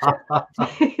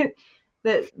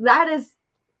 that is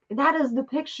the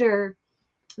picture.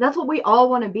 That's what we all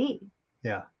want to be.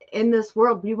 Yeah. In this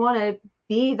world, we want to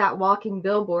be that walking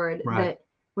billboard, right, that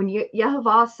when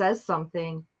Yehovah says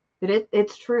something, that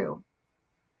it's true.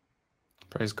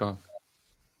 Praise God.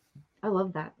 I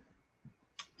love that.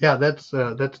 Yeah, that's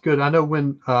good. I know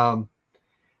when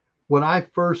I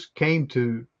first came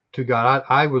to God,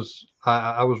 I was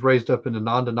raised up in a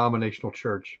non-denominational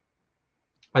church.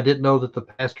 I didn't know that the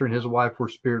pastor and his wife were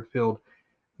spirit filled.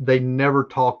 They never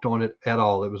talked on it at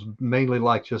all. It was mainly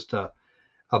like just a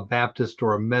Baptist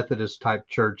or a Methodist type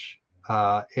church.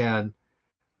 And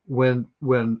when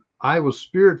I was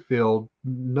spirit filled,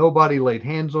 nobody laid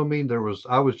hands on me.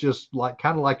 I was just like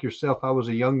kind of like yourself. I was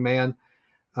a young man.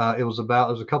 It was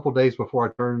a couple of days before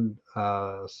I turned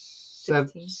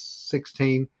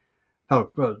 16.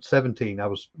 No, 17. I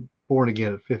was born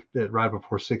again right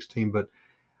before 16. But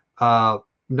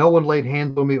no one laid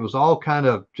hands on me. It was all kind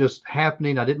of just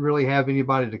happening. I didn't really have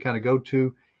anybody to kind of go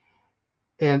to,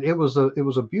 and it was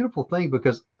a beautiful thing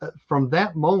because from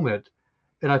that moment,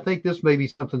 and I think this may be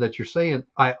something that you're saying,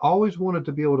 I always wanted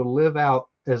to be able to live out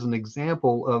as an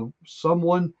example of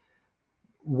someone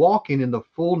walking in the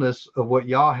fullness of what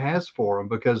Yah has for them,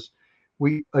 because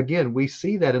we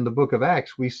see that in the book of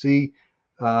Acts. We see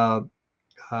the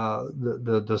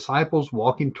disciples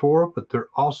walking Torah, but they're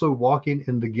also walking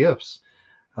in the gifts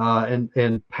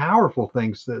and powerful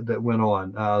things that went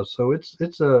on. So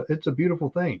it's a beautiful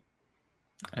thing.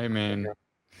 Amen.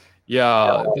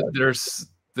 Yeah, there's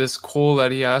this call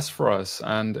that he has for us,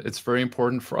 and it's very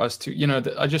important for us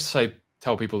to, I just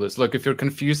tell people this. Look, if you're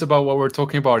confused about what we're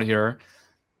talking about here,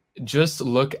 just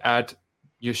look at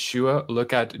Yeshua,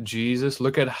 look at Jesus,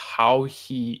 look at how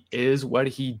he is, what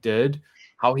he did,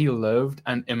 how he lived,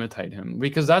 and imitate him.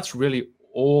 Because that's really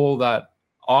all that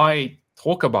I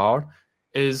talk about,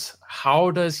 is how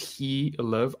does he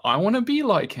live? I want to be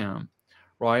like him,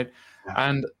 right?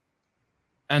 Yeah.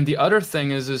 And the other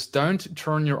thing is don't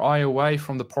turn your eye away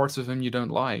from the parts of him you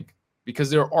don't like, because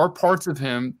there are parts of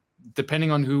him,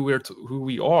 depending on who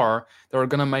we are, that are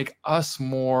going to make us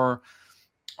more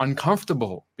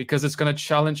uncomfortable, because it's going to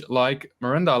challenge, like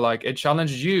Miranda, like it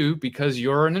challenged you because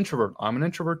you're an introvert. I'm an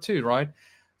introvert too, right?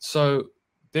 So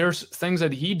there's things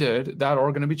that he did that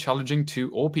are going to be challenging to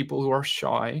all people who are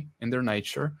shy in their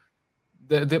nature.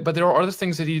 But there are other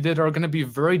things that he did are going to be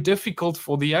very difficult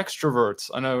for the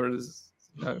extroverts. I know.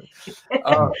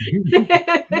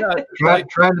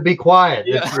 Trying to be quiet.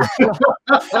 Yeah.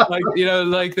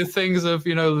 like the things of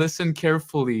listen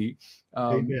carefully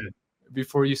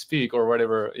before you speak or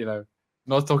whatever.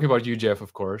 Not talking about you, Jeff,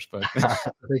 of course, but I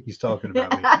think he's talking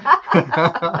about me.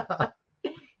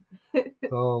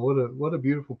 Oh, what a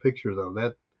beautiful picture,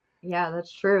 though. Yeah,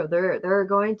 that's true. There are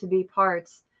going to be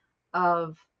parts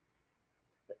of,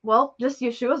 just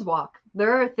Yeshua's walk.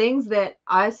 There are things that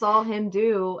I saw him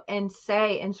do and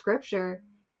say in scripture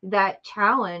that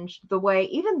challenged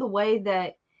even the way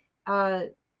that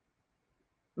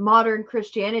modern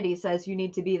Christianity says you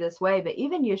need to be this way, but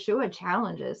even Yeshua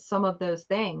challenges some of those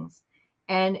things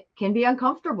and can be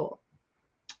uncomfortable.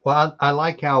 Well, I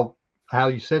like how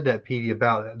you said that, Petey,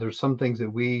 about there's some things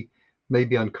that we may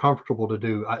be uncomfortable to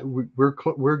do.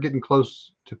 We're getting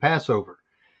close to Passover.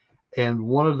 And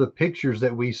one of the pictures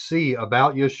that we see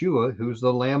about Yeshua, who's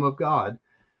the Lamb of God,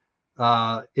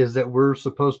 is that we're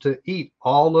supposed to eat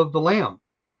all of the lamb,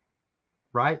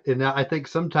 right? And I think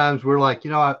sometimes we're like,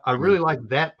 I really like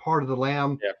that part of the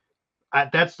lamb. Yeah.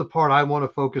 That's the part I want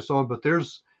to focus on. But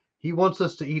he wants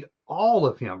us to eat all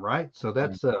of him, right? So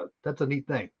that's a neat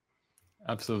thing.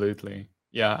 Absolutely,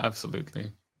 yeah,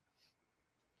 absolutely.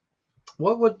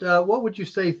 What would you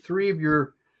say 3 of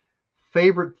your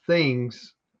favorite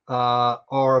things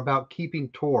are about keeping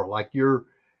Torah, like your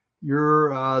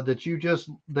that you just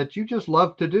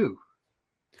love to do?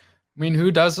 I mean, who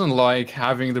doesn't like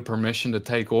having the permission to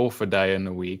take off a day in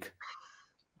a week?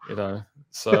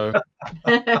 So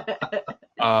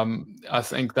I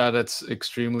think that it's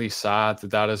extremely sad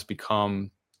that has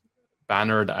become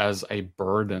bannered as a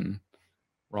burden,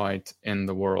 right, in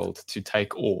the world, to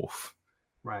take off,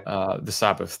 right, the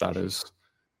Sabbath, that is.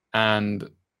 And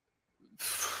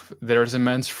there's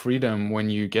immense freedom when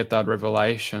you get that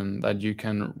revelation that you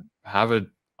can have it.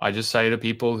 I just say to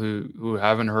people who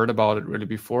haven't heard about it really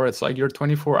before, it's like your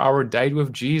 24-hour date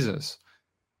with Jesus.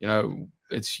 You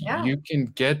can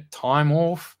get time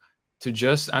off to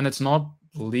and it's not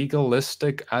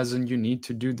legalistic, as in you need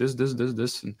to do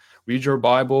this, and read your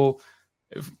Bible.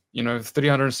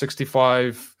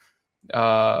 365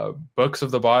 books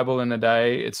of the Bible in a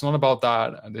day. It's not about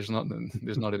that. There's not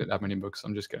that many books.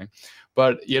 I'm just kidding.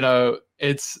 But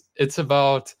it's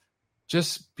about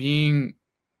just being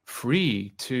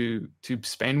free to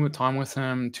spend time with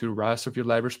him, to rest of your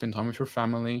labor, spend time with your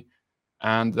family.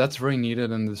 And that's very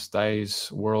needed in this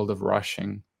day's world of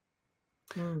rushing.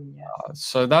 Yes.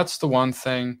 So that's the one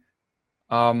thing.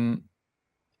 And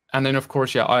then, of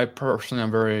course, I personally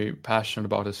am very passionate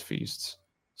about his feasts.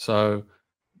 So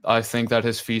I think that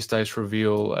his feast days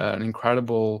reveal an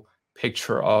incredible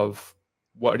picture of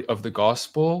the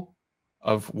gospel,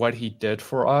 of what he did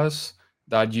for us,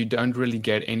 that you don't really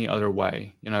get any other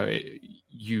way.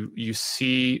 You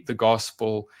see the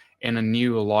gospel in a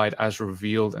new light as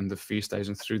revealed in the feast days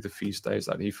and through the feast days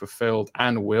that he fulfilled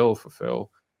and will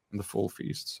fulfill in the full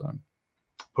feast. So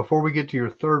before we get to your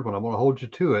third one, I'm going to hold you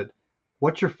to it.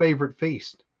 What's your favorite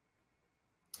feast?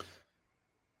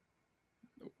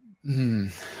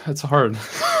 That's hard.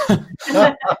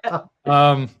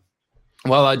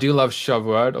 Well, I do love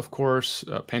Shavuot, of course,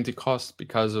 Pentecost,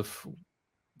 because of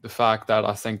the fact that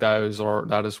I think that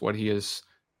is what he is.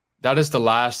 That is the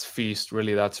last feast,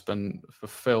 really, that's been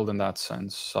fulfilled in that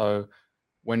sense. So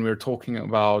when we're talking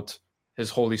about his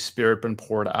Holy Spirit being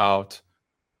poured out,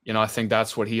 I think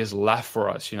that's what he has left for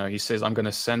us. He says, I'm going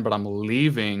to send, but I'm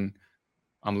leaving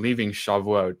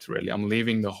Shavuot, really. I'm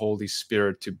leaving the Holy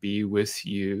Spirit to be with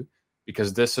you,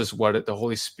 because this is what the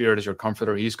Holy Spirit is, your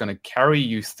comforter. He's going to carry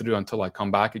you through until I come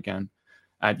back again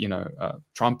at,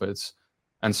 trumpets.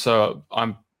 And so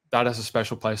that has a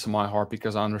special place in my heart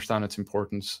because I understand its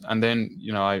importance. And then,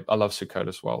 I love Sukkot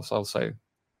as well. So I'll say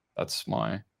that's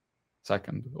my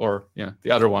second, or,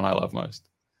 the other one I love most.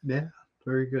 Yeah,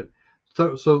 very good.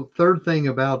 So third thing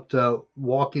about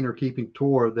walking or keeping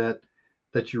Torah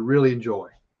that you really enjoy.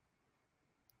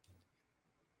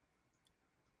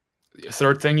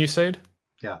 Third thing you said?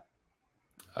 Yeah.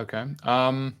 Okay.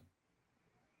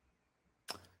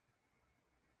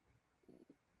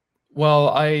 Well,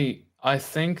 I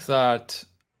think that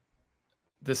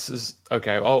this is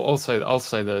okay. I'll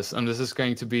say this, and this is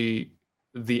going to be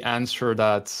the answer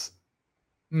that's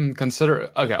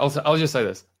consider. Okay, I'll just say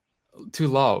this: to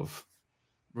love,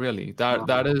 really.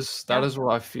 That is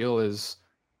what I feel is,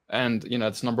 and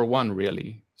it's number one,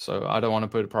 really. So I don't want to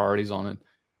put priorities on it,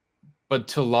 but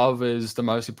to love is the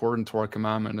most important Torah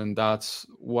commandment, and that's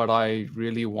what I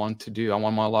really want to do. I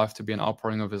want my life to be an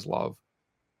outpouring of His love.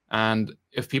 And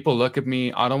if people look at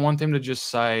me, I don't want them to just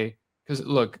say, because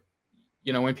look,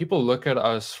 when people look at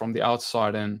us from the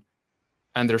outside and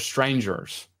they're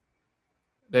strangers,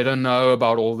 they don't know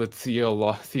about all the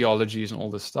theologies and all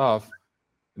this stuff,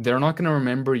 they're not going to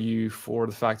remember you for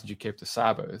the fact that you kept the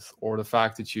Sabbath or the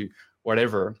fact that you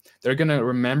whatever. They're going to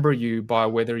remember you by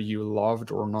whether you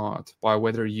loved or not, by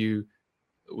whether you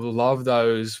love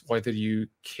those, whether you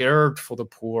cared for the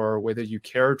poor, whether you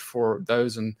cared for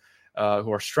those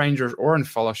who are strangers or in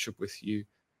fellowship with you.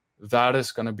 That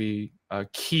is going to be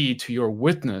key to your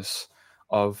witness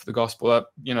of the gospel.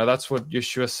 That's what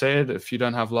Yeshua said. If you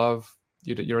don't have love,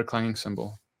 you're a clanging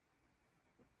cymbal.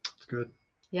 That's good.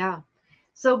 Yeah.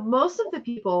 So most of the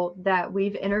people that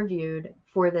we've interviewed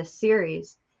for this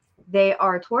series, they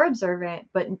are Torah observant,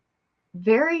 but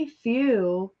very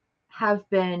few have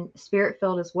been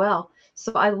spirit-filled as well.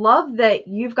 So I love that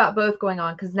you've got both going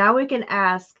on, because now we can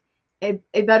ask a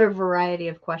better variety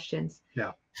of questions.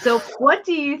 Yeah. So what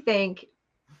do you think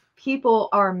people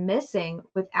are missing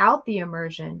without the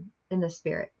immersion in the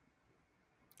Spirit?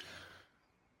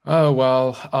 Oh,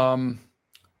 well,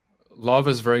 love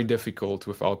is very difficult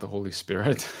without the Holy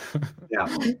Spirit.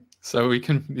 Yeah. So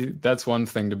that's one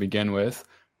thing to begin with.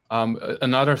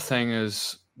 Another thing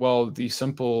is, well, the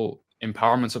simple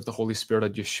empowerments of the Holy Spirit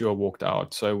that Yeshua walked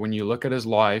out. So when you look at his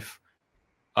life,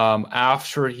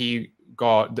 after he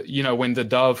got, when the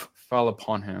dove fell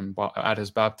upon him at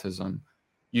his baptism,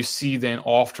 you see then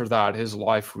after that, his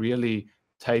life really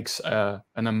takes an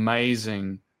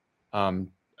amazing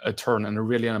a turn in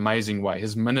an amazing way.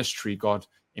 His ministry got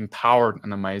empowered in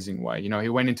an amazing way. He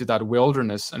went into that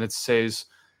wilderness, and it says,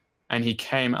 and he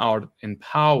came out in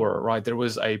power, right? There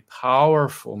was a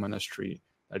powerful ministry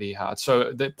that he had.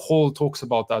 So Paul talks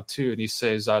about that too. And he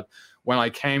says that when I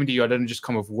came to you, I didn't just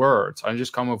come with words. I didn't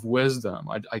just come with wisdom.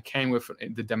 I came with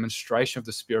the demonstration of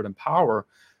the Spirit and power,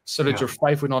 so that your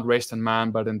faith would not rest in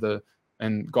man, but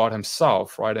in God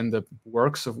himself, right? In the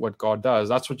works of what God does.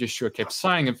 That's what Yeshua kept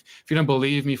saying. If you don't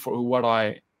believe me for what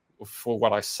I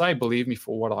say, believe me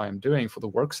for what I am doing, for the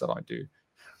works that I do.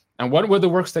 And what were the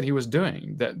works that he was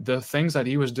doing? That the things that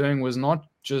he was doing was not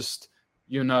just,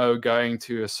 going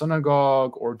to a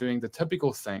synagogue or doing the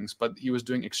typical things, but he was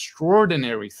doing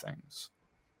extraordinary things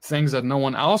that no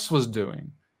one else was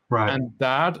doing. Right. And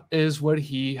that is what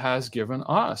he has given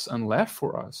us and left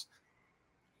for us.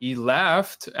 He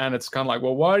left, and it's kind of like,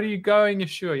 well, why are you going,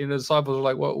 Yeshua? The disciples are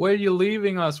like, well, where are you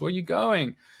leaving us? Where are you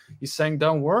going? He's saying,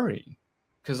 don't worry,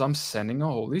 because I'm sending a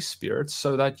Holy Spirit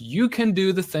so that you can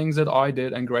do the things that I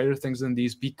did and greater things than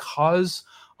these, because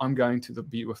I'm going to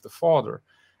be with the Father.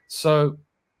 So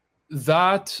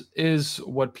that is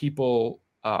what people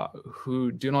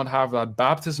who do not have that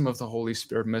baptism of the Holy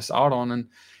Spirit miss out on,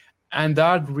 and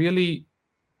that really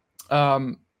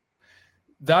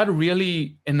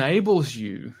enables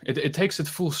you. It takes it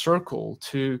full circle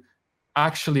to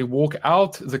actually walk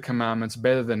out the commandments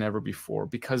better than ever before,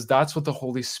 because that's what the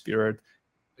Holy Spirit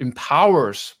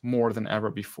empowers more than ever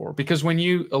before. Because when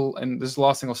you, and this is the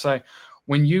last thing I'll say,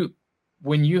 when you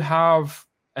have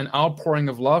an outpouring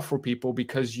of love for people,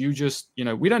 because you just,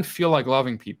 we don't feel like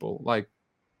loving people. Like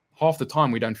half the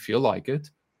time we don't feel like it.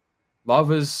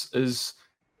 Love is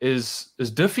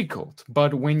difficult.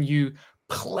 But when you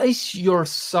place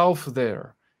yourself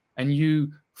there and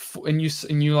you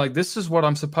like, this is what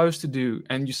I'm supposed to do,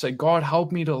 and you say, God,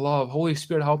 help me to love, Holy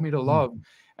Spirit, help me to love,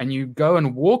 and you go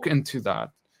and walk into that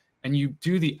and you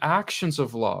do the actions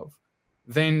of love,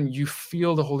 then you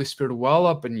feel the Holy Spirit well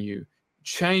up in you,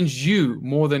 change you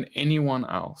more than anyone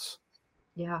else.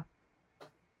 Yeah.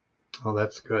 Oh,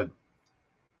 that's good.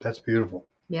 That's beautiful.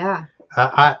 Yeah.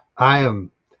 I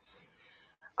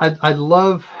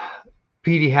love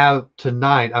Petey how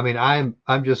tonight. I mean, I'm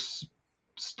just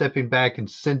stepping back and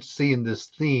seeing this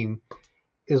theme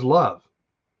is love.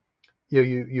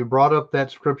 You brought up that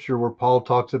scripture where Paul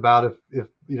talks about if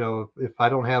I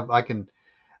don't have, I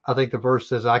think the verse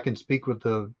says I can speak with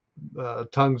the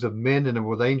tongues of men and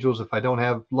with angels. If I don't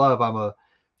have love, I'm a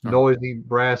noisy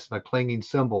brass and a clanging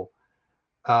cymbal.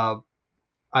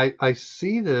 I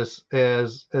see this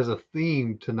as a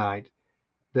theme tonight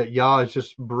that Yah is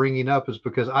just bringing up, is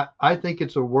because I think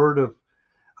it's a word of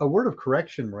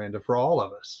correction, Miranda, for all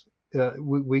of us.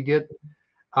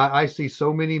 I see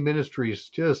so many ministries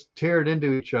just tear it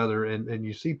into each other, and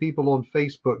you see people on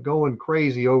Facebook going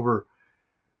crazy over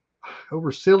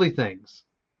silly things,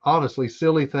 honestly,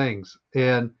 silly things.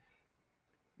 And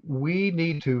we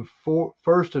need to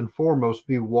first and foremost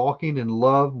be walking in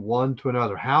love one to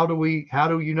another. How do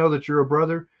you know that you're a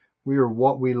brother?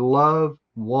 We love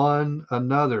one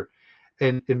another.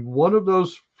 And one of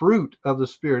those fruit of the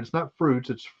Spirit, it's not fruits,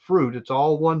 it's fruit. It's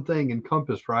all one thing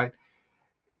encompassed, right?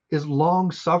 Is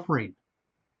long suffering.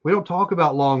 We don't talk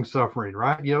about long suffering,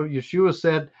 right? Yeshua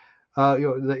said,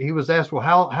 that he was asked, well,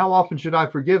 how often should I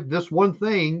forgive this one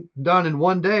thing done in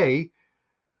one day?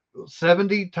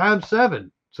 70 times 7.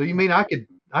 So you mean I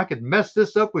could mess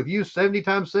this up with you 70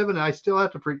 times 7 and I still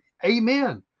have to forgive?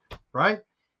 Amen. Right?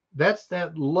 That's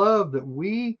that love that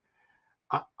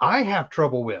I have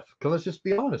trouble with. Because let's just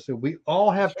be honest, we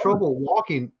all have trouble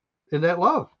walking in that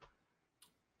love.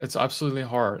 It's absolutely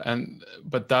hard,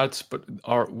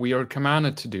 we are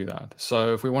commanded to do that.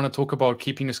 So if we want to talk about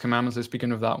keeping His commandments, let's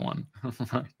begin with that one.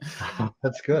 Right?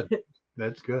 That's good.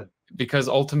 That's good. Because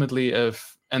ultimately, I'm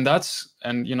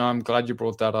glad you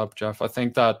brought that up, Jeff. I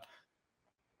think that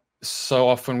so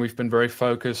often we've been very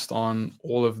focused on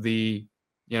all of the,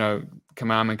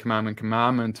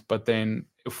 commandment, but then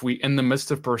if we, in the midst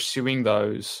of pursuing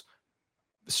those,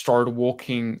 start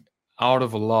walking out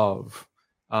of love,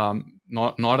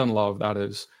 not in love, that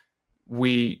is,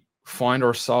 we find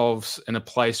ourselves in a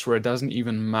place where it doesn't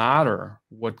even matter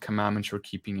what commandments you're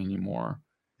keeping anymore.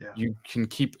 Yeah. You can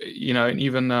keep, and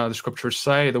even the scriptures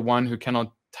say the one who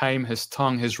cannot tame his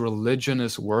tongue, his religion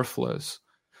is worthless.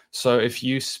 So if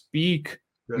you speak,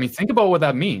 think about what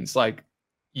that means. Like,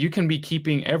 you can be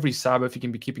keeping every Sabbath, you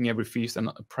can be keeping every feast, and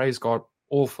praise God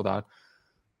all for that.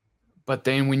 But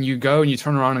then when you go and you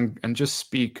turn around and just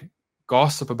speak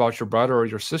gossip about your brother or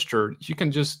your sister, you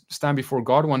can just stand before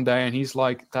God one day and He's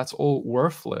like, that's all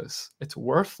worthless. It's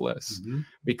worthless.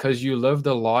 Because you lived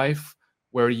a life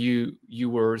where you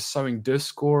were sowing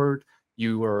discord,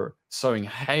 you were sowing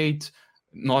hate,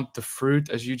 not the fruit,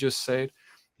 as you just said.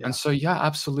 Yeah. And so, yeah,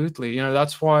 absolutely.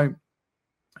 That's why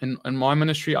in my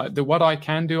ministry, what I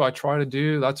can do, I try to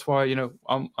do. That's why,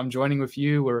 I'm joining with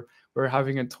you. We're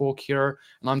having a talk here,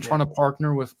 and I'm trying to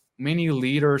partner with many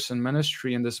leaders in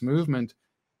ministry in this movement.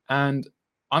 And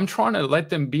I'm trying to let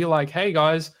them be like, hey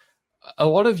guys, a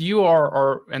lot of you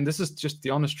are, and this is just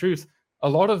the honest truth, a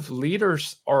lot of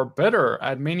leaders are better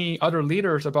at many other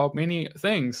leaders about many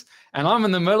things. And I'm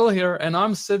in the middle here, and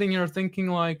I'm sitting here thinking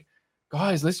like,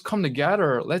 guys, let's come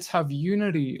together. Let's have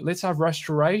unity. Let's have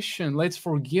restoration. Let's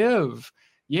forgive.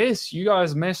 Yes, you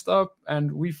guys messed up,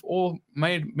 and we've all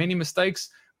made many mistakes,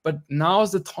 but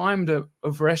now's the time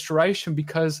of restoration,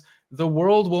 because the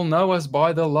world will know us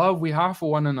by the love we have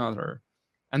for one another.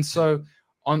 And so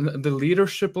on the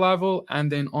leadership level,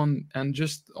 and then on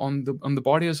the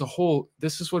body as a whole,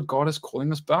 this is what God is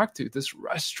calling us back to, this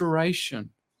restoration.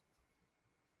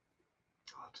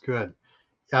 That's good.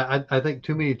 I think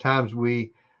too many times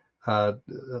we, I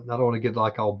don't want to get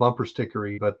like all bumper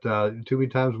stickery, but too many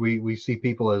times we see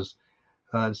people as,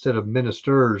 instead of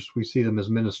ministers, we see them as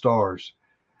ministers.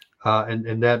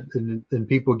 and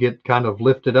people get kind of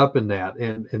lifted up in that,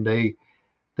 and they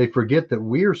forget that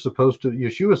we are supposed to.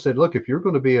 Yeshua said, "Look, if you're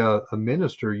going to be a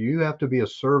minister, you have to be a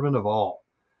servant of all."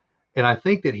 And I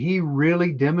think that he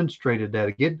really demonstrated that.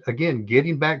 Again,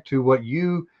 getting back to what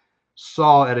you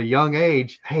saw at a young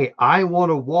age. Hey, I want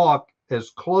to walk as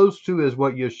close to as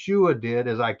what Yeshua did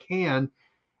as I can.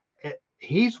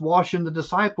 He's washing the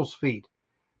disciples' feet.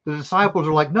 The disciples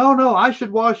are like, no, I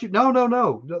should wash you.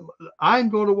 No, I'm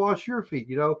going to wash your feet.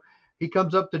 He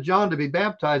comes up to John to be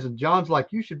baptized, and John's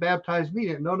like, you should baptize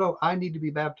me. No, I need to be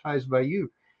baptized by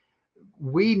you.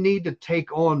 We need to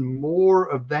take on more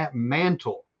of that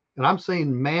mantle. And I'm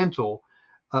saying mantle,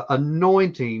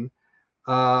 anointing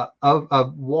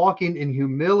of walking in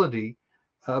humility,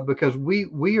 because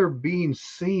we are being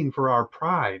seen for our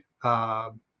pride.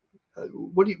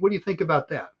 What do you think about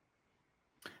that?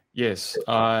 Yes,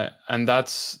 and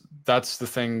that's the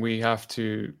thing we have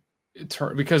to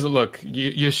turn, because look,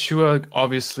 Yeshua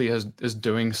obviously is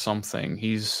doing something.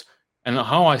 And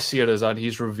how I see it is that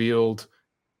he's revealed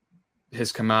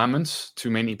his commandments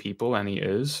to many people, and he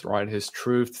is right, his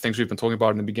truth, things we've been talking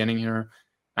about in the beginning here,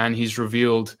 and he's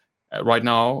revealed right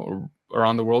now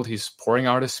around the world. He's pouring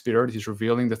out his spirit. He's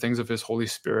revealing the things of his Holy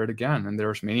Spirit again, and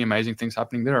there's many amazing things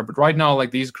happening there. But right now,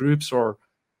 like, these groups are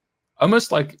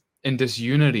almost like in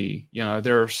disunity.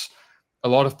 There's a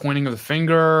lot of pointing of the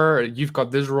finger. You've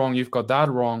got this wrong, you've got that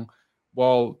wrong.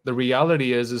 Well, the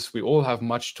reality is we all have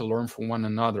much to learn from one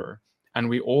another, and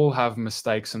we all have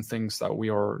mistakes and things that we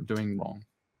are doing wrong.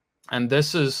 And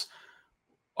this is,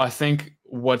 I think,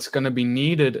 what's going to be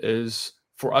needed is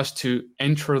for us to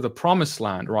enter the promised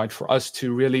land, right? For us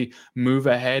to really move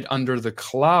ahead under the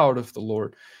cloud of the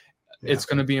Lord. Yeah. It's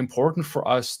going to be important for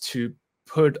us to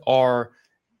put to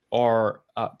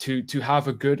have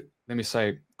a good, let me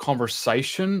say,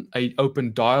 conversation, an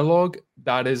open dialogue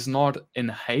that is not in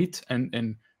hate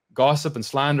and gossip and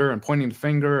slander and pointing the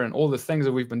finger and all the things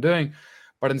that we've been doing,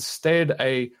 but instead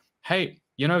hey,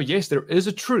 yes, there is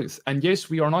a truth, and yes,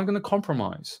 we are not going to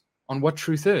compromise on what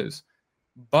truth is,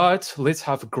 but let's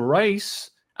have grace,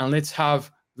 and let's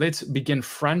begin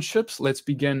friendships, let's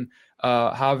begin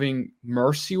having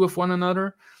mercy with one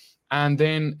another, and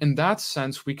then in that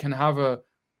sense we can have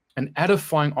an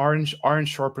edifying iron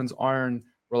sharpens iron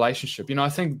relationship. I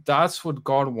think that's what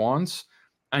God wants.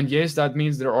 And yes, that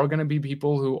means there are going to be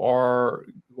people who are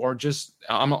just,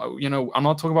 I'm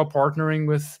not talking about partnering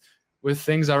with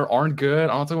things that aren't good.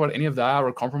 I'm not talking about any of that,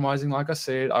 or compromising. Like I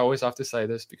said, I always have to say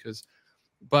this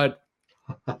but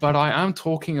I am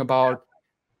talking about,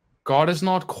 God has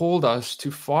not called us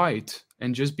to fight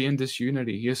and just be in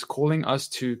disunity. He is calling us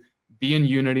to be in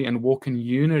unity and walk in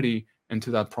unity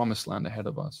into that promised land ahead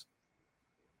of us.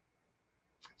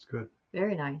 That's good.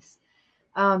 Very nice.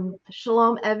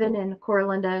 Shalom, Evan and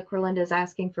Corlinda. Corlinda is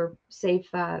asking for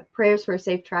safe prayers for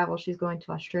safe travel. She's going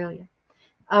to Australia.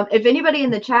 If anybody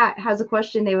in the chat has a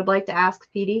question they would like to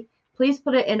ask Petey, please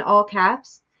put it in all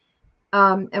caps.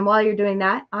 And while you're doing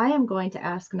that, I am going to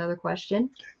ask another question.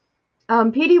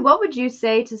 Petey, what would you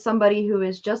say to somebody who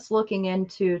is just looking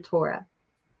into Torah?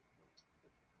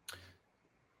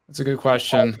 That's a good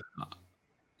question.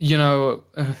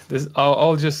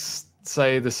 I'll just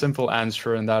say the simple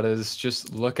answer, and that is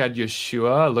just look at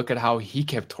Yeshua, look at how he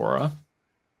kept Torah,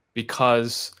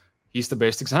 because he's the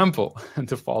best example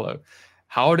to follow.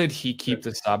 How did he keep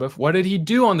the Sabbath? What did he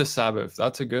do on the Sabbath?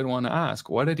 That's a good one to ask.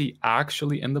 What did he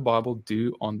actually in the Bible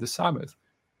do on the Sabbath?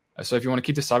 So if you want to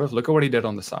keep the Sabbath, look at what he did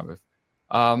on the Sabbath.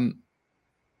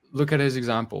 Look at his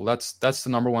example. That's the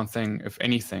number one thing, if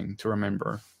anything, to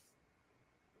remember.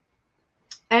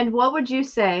 And what would you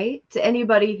say to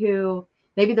anybody who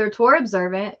maybe they're Torah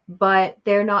observant, but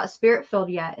they're not spirit-filled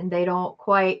yet, and they don't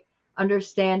quite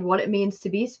understand what it means to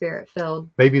be spirit-filled?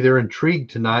 Maybe they're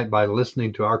intrigued tonight by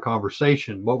listening to our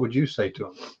conversation. What would you say to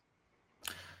them?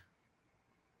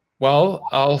 Well,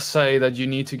 I'll say that you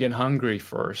need to get hungry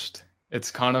first.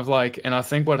 It's kind of like, and I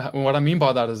think what I mean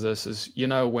by that is this, is,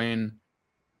 when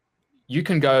you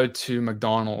can go to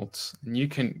McDonald's and you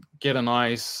can get a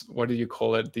nice, what do you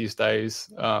call it these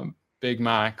days? Big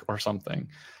Mac or something.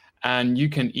 And you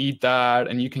can eat that,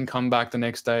 and you can come back the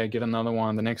next day, get another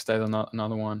one, the next day,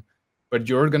 another one. But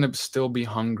you're going to still be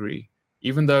hungry.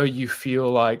 Even though you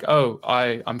feel like, oh,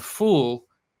 I'm full,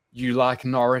 you lack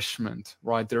nourishment,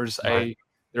 right?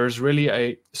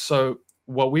 So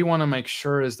what we want to make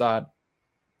sure is that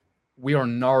we are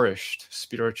nourished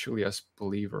spiritually as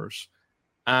believers.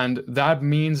 And that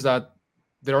means that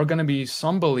there are going to be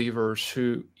some believers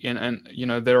who,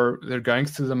 they're going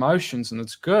through the motions, and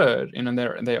it's good, and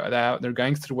they're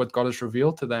going through what God has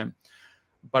revealed to them.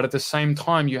 But at the same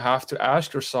time, you have to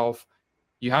ask yourself,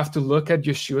 You have to look at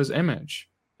Yeshua's image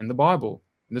in the Bible,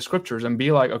 in the scriptures, and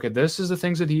be like, okay, this is the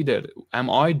things that he did. Am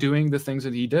I doing the things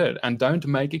that he did? And don't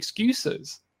make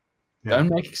excuses. Yeah. Don't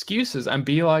make excuses, and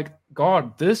be like,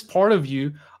 God, this part of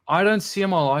you, I don't see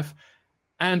in my life,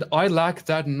 and I lack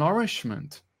that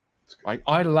nourishment. Like,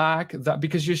 I lack that,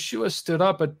 because Yeshua stood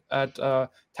up at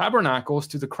Tabernacles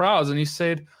to the crowds, and he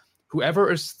said,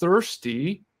 whoever is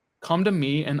thirsty, come to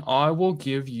me, and I will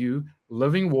give you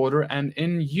living water, and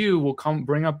in you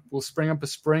will spring up a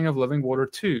spring of living water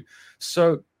too.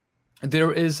 So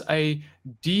there is a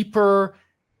deeper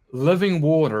living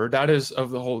water that is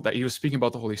of the whole, that he was speaking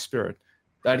about the Holy Spirit,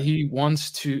 that he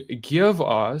wants to give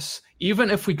us, even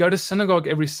if we go to synagogue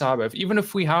every Sabbath, even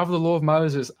if we have the law of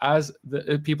Moses as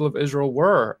the people of Israel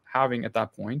were having at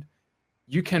that point.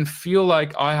 You can feel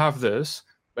like, I have this,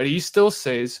 but he still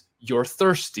says, you're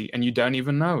thirsty and you don't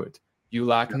even know it. You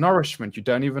lack nourishment, you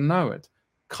don't even know it.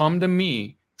 Come to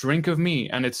me, drink of me.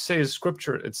 And it says,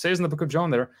 scripture, it says in the book of John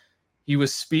there, he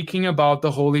was speaking about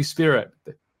the Holy Spirit,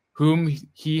 whom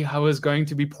he was going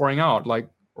to be pouring out, like,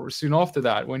 or soon after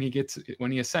that, when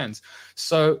he ascends.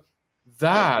 So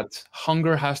that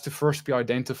hunger has to first be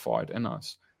identified in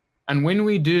us. And when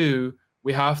we do,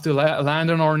 we have to land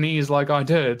on our knees like I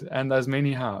did, and as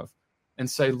many have, and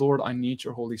say, Lord, I need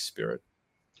your Holy Spirit.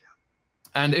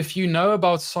 And if you know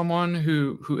about someone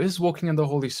who is walking in the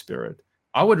Holy Spirit,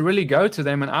 I would really go to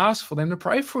them and ask for them to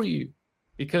pray for you.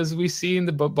 Because we see in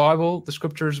the Bible, the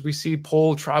scriptures, we see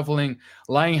Paul traveling,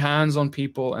 laying hands on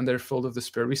people, and they're filled with the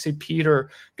Spirit. We see Peter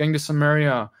going to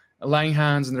Samaria, laying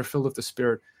hands, and they're filled with the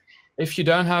Spirit. If you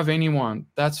don't have anyone,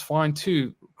 that's fine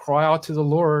too. Cry out to the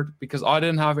Lord, because I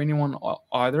didn't have anyone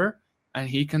either, and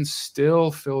he can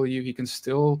still fill you. He can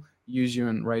still use you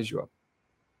and raise you up.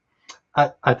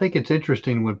 I think it's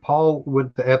interesting, when Paul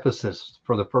went to Ephesus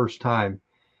for the first time,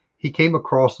 he came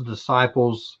across the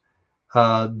disciples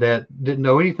that didn't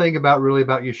know anything about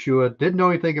Yeshua, didn't know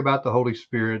anything about the Holy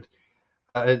Spirit.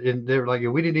 And they were like,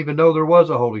 we didn't even know there was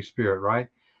a Holy Spirit, right?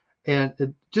 And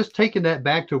just taking that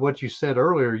back to what you said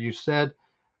earlier, you said,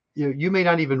 you may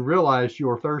not even realize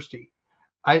you're thirsty.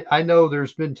 I know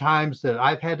there's been times that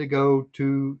I've had to go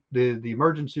to the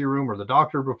emergency room or the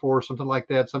doctor before, something like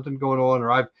that, something going on,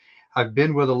 or I've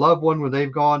been with a loved one when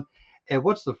they've gone. And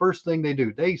what's the first thing they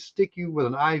do? They stick you with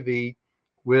an IV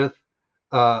with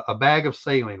a bag of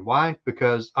saline. Why?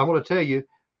 Because I want to tell you,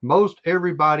 most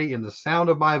everybody in the sound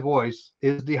of my voice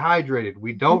is dehydrated.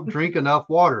 We don't drink enough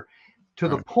water, to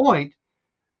the point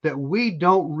that we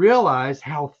don't realize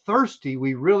how thirsty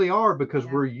we really are, because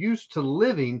we're used to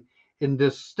living in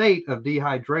this state of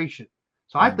dehydration.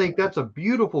 So I think that's a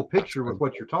beautiful picture with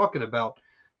what you're talking about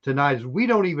tonight, is we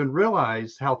don't even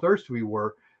realize how thirsty we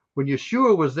were. When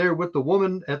Yeshua was there with the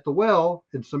woman at the well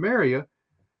in Samaria,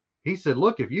 he said,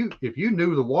 look, if you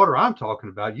knew the water I'm talking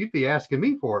about, you'd be asking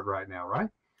me for it right now, right?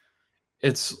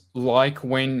 It's like,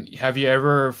 have you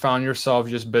ever found yourself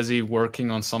just busy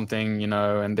working on something,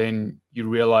 and then you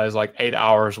realize like 8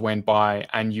 hours went by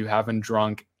and you haven't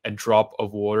drunk a drop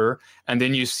of water, and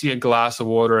then you see a glass of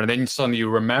water, and then suddenly you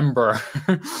remember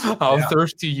how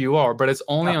thirsty you are, but it's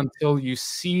only until you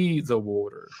see the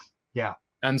water. Yeah.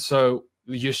 And so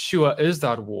Yeshua is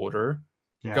that water.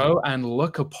 Yeah. Go and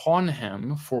look upon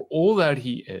him for all that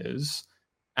he is,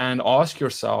 and ask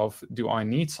yourself, do I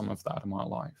need some of that in my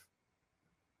life?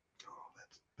 Oh,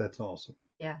 that's awesome.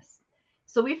 Yes.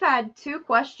 So we've had 2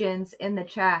 questions in the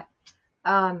chat.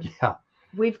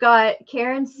 We've got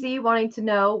Karen C. wanting to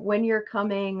know when you're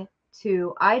coming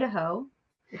to Idaho,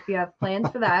 if you have plans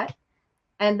for that.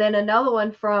 And then another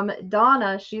one from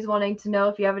Donna. She's wanting to know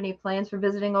if you have any plans for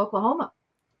visiting Oklahoma.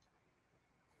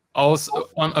 Also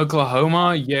on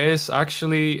Oklahoma, yes,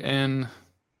 actually in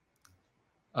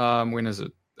when is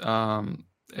it?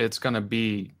 It's gonna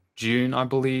be June, I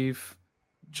believe,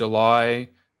 July.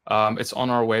 It's on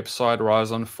our website,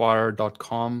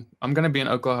 riseonfire.com. I'm gonna be in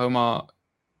Oklahoma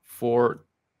for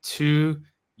 2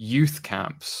 youth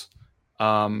camps,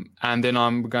 and then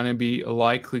I'm gonna be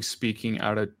likely speaking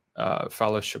at a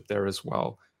fellowship there as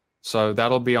well. So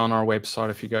that'll be on our website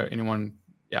if you go, anyone,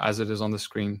 as it is on the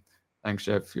screen. Thanks,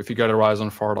 Jeff. If you go to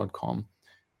riseonfire.com.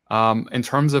 In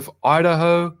terms of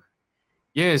Idaho,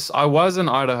 yes, I was in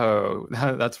Idaho.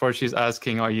 That's why she's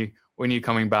asking, when are you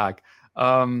coming back?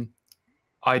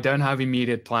 I don't have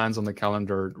immediate plans on the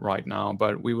calendar right now,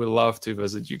 but we would love to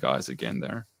visit you guys again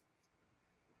there.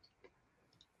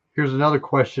 Here's another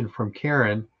question from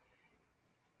Karen.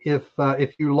 If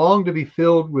you long to be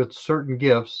filled with certain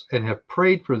gifts and have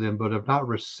prayed for them but have not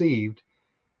received,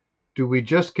 do we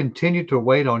just continue to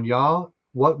wait on Yah?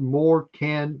 What more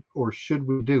can or should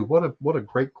we do? What a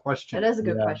great question. That is a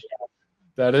good question.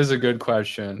 That is a good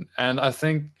question. And I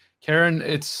think, Karen,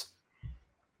 it's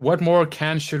what more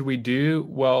should we do?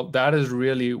 Well, that is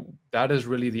really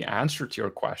the answer to your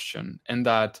question. And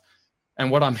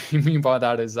what I mean by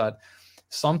that is that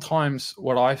sometimes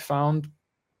what I found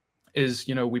is,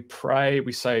 we pray,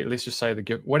 we say, let's just say the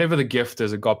gift, whatever the gift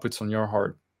is that God puts on your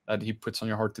heart, that he puts on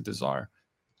your heart to desire.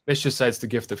 Let's just say it's the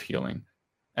gift of healing.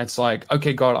 It's like,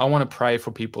 okay, God, I want to pray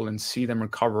for people and see them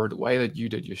recover the way that you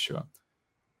did, Yeshua.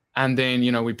 And then,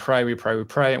 we pray,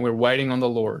 and we're waiting on the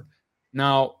Lord.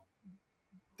 Now,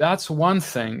 that's one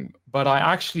thing, but I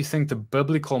actually think the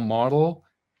biblical model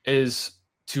is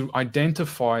to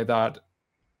identify that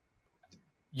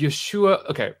Yeshua,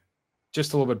 okay,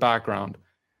 just a little bit background.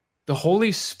 The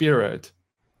Holy Spirit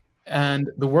and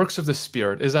the works of the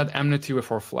Spirit is at enmity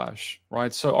with our flesh,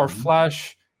 right? So our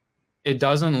flesh, it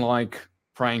doesn't like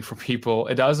praying for people.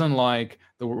 It doesn't like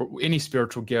any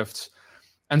spiritual gifts.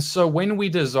 And so when we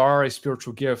desire a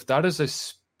spiritual gift, that is a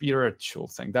spiritual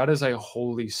thing. That is a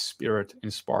Holy Spirit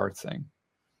inspired thing.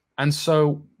 And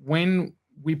so when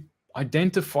we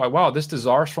identify, wow, this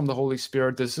desire is from the Holy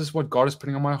Spirit, this is what God is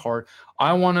putting on my heart,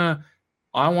 I want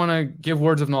to give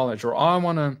words of knowledge, or I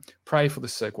want to pray for the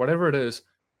sick, whatever it is.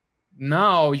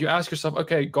 Now you ask yourself,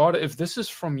 okay, God, if this is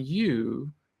from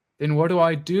you, then what do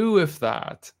I do with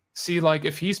that? See, like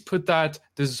if he's put that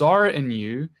desire in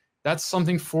you, that's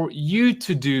something for you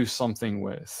to do something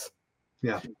with.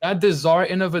 Yeah. That desire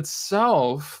in of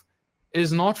itself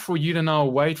is not for you to now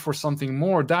wait for something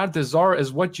more. That desire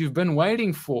is what you've been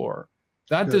waiting for.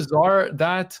 That desire,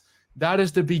 that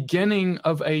is the beginning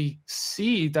of a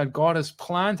seed that God has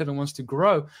planted and wants to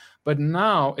grow. But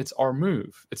now it's our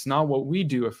move. It's now what we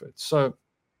do with it. So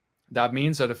that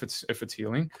means that if it's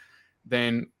healing,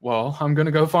 then, well, I'm going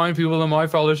to go find people in my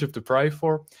fellowship to pray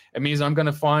for. It means I'm going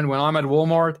to find, when I'm at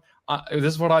Walmart,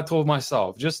 this is what I told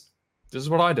myself. This is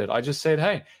what I did. I just said,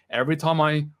 hey, every time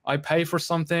I pay for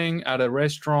something at a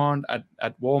restaurant,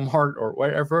 at Walmart or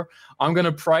wherever, I'm going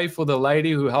to pray for the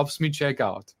lady who helps me check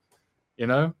out,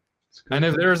 And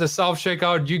if there's a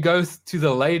self-checkout, you go to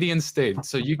the lady instead,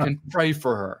 so you can pray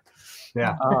for her.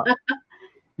 Yeah.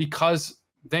 Because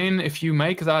then if you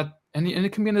make that, and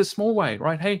it can be in a small way,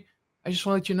 right? Hey, I just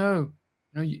want to let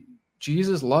you know,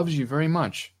 Jesus loves you very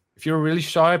much. If you're a really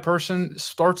shy person,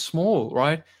 start small,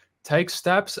 right? Take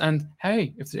steps, and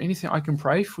hey, if there's anything I can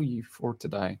pray for you for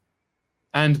today.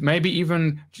 And maybe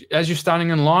even as you're standing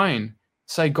in line,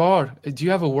 say, God, do you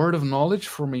have a word of knowledge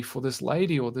for me for this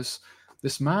lady or this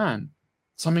man?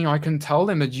 Something I can tell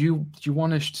them that you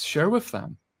want to share with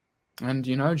them. And,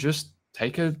 just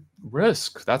take a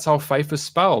risk. That's how faith is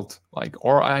spelled, like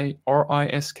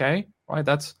R-I-S-K, right?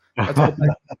 That's what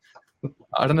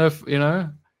I don't know if,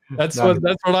 that's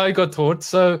what I got taught.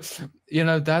 So,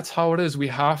 that's how it is. We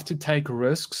have to take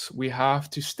risks. We have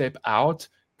to step out,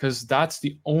 because that's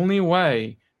the only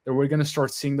way that we're going to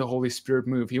start seeing the Holy Spirit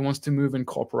move. He wants to move in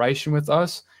cooperation with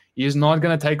us. He is not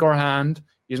going to take our hand.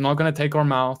 He's not going to take our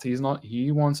mouth.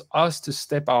 He wants us to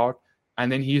step out,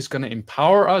 and then he's going to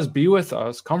empower us, be with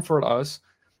us, comfort us,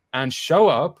 and show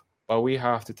up, but we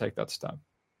have to take that step.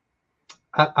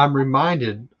 I'm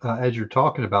reminded, as you're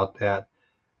talking about that,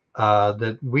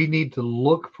 that we need to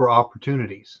look for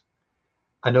opportunities.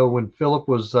 I know when Philip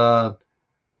was kind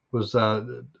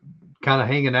of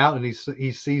hanging out, and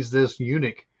he sees this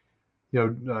eunuch,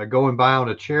 going by on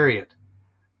a chariot,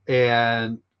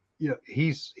 and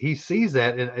he sees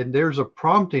that, and there's a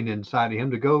prompting inside of him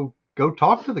to go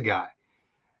talk to the guy,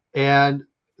 and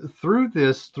through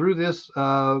this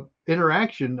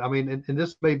interaction, I mean, and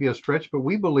this may be a stretch, but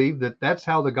we believe that that's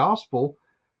how the gospel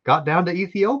got down to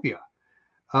Ethiopia.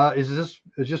 Is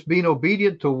just being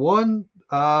obedient to one,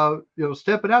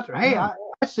 stepping out there. Hey, I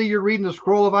see you're reading the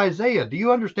scroll of Isaiah. Do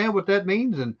you understand what that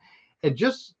means? And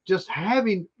just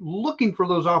looking for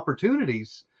those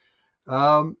opportunities,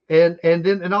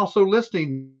 and also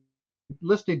listening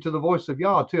to the voice of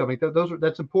Yah too. I mean,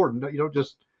 that's important.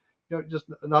 Just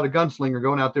not a gunslinger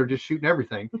going out there just shooting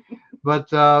everything,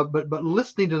 but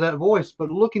listening to that voice,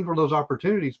 but looking for those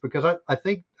opportunities, because I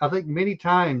think many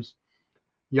times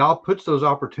Yah puts those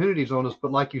opportunities on us,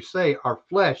 but like you say, our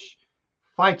flesh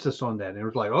fights us on that, and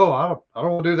it's like, oh, I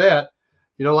don't want to do that,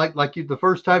 like you, the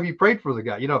first time you prayed for the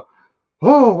guy,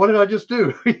 oh, what did I just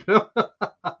do?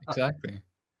 Exactly.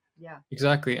 Yeah.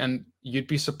 Exactly. And you'd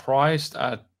be surprised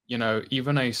at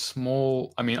even a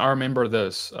small, I remember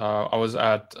this, I was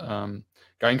at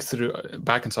going through,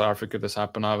 back in South Africa, this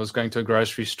happened. I was going to a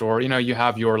grocery store. You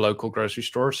have your local grocery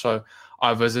store. So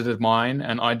I visited mine,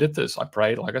 and I did this. I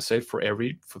prayed, like I said, for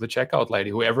the checkout lady,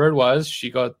 whoever it was, she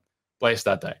got blessed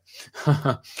that day.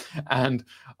 And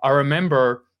I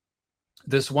remember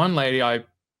this one lady,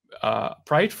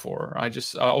 prayed for. I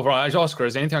just asked her,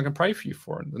 is there anything I can pray for you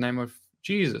for in the name of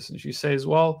Jesus? And she says,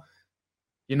 well,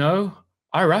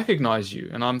 I recognize you.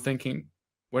 And I'm thinking,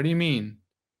 what do you mean?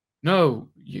 No,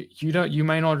 you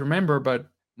may not remember, but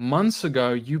months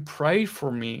ago you prayed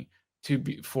for me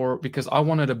because I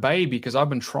wanted a baby, because I've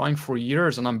been trying for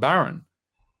years and I'm barren.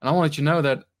 And I want you to know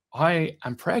that I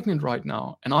am pregnant right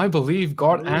now, and I believe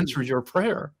God answered your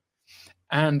prayer.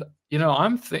 And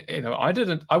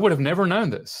I would have never known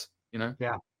this,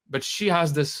 Yeah. But she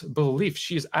has this belief.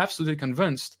 She is absolutely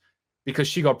convinced, because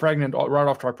she got pregnant right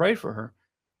after I prayed for her.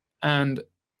 And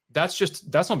that's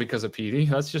not because of PD.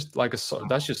 That's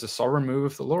just a sovereign move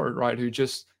of the Lord, right? Who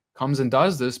just comes and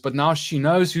does this. But now she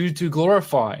knows who to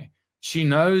glorify. She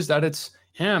knows that it's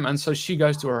him. And so she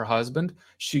goes to her husband.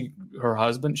 She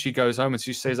goes home and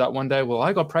she says that one day, well,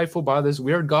 I got prayed for by this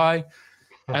weird guy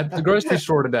at the grocery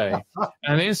store today.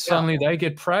 And then suddenly they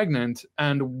get pregnant.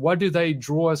 And what do they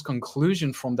draw as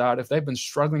conclusion from that if they've been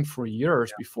struggling for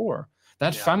years before?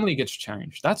 That family gets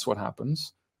changed. That's what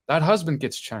happens. That husband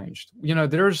gets changed.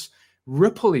 There's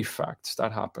ripple effects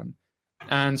that happen.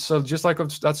 And so just like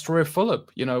that story of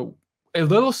Philip, a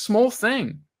little small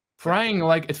thing, praying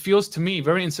like it feels to me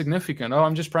very insignificant. Oh,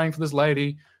 I'm just praying for this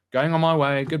lady, going on my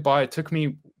way, goodbye. It took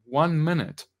me 1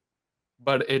 minute,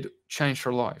 but it changed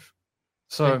her life.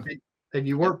 So, and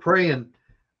you weren't praying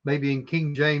maybe in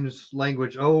King James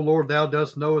language, oh Lord, thou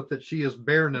dost knoweth that she is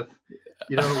barreneth,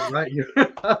 right?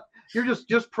 You're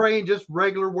just praying just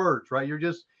regular words, right?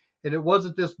 And it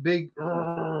wasn't this big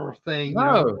thing.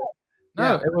 No,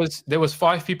 there was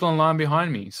 5 people in line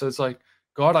behind me. So it's like,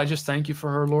 God, I just thank you for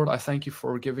her, Lord. I thank you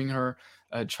for giving her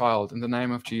a child in the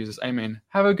name of Jesus. Amen.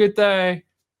 Have a good day.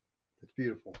 It's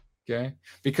beautiful. Okay.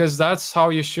 Because that's how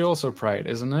Yeshua also prayed,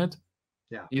 isn't it?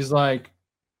 Yeah. He's like,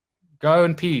 go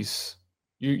in peace.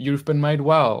 You've been made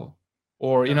well.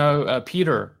 Or,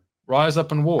 Peter, rise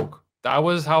up and walk. That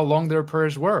was how long their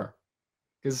prayers were.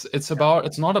 Because it's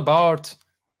not about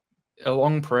a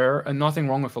long prayer, and nothing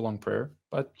wrong with a long prayer,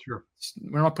 but sure,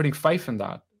 we're not putting faith in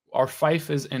that. Our faith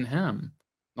is in him,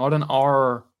 not in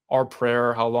our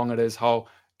prayer, how long it is, how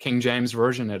King James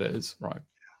version it is, right?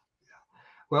 Yeah.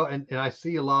 Well, and I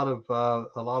see a lot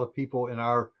of people in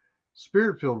our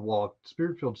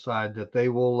spirit-filled side that they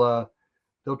will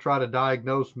they'll try to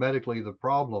diagnose medically the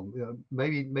problem,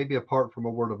 maybe apart from a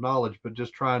word of knowledge, but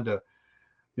just trying to,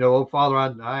 oh Father,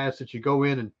 I ask that you go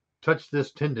in and touch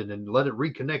this tendon and let it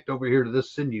reconnect over here to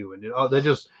this sinew, and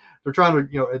they're trying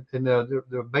to, and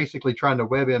they're basically trying to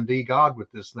WebMD God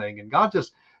with this thing, and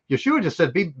Yeshua just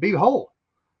said, be whole.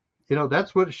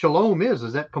 That's what shalom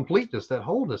is that completeness, that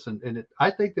wholeness, and I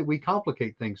think that we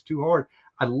complicate things too hard.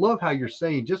 I love how you're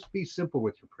saying just be simple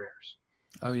with your prayers.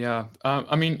 Oh yeah,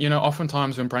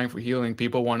 oftentimes when praying for healing,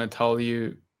 people want to tell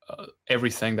you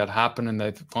everything that happened and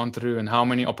they've gone through and how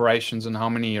many operations and how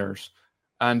many years,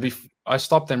 and I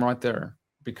stopped them right there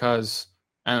because,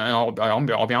 and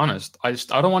I'll be honest, I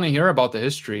don't want to hear about the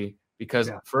history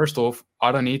because first off,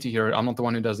 I don't need to hear it. I'm not the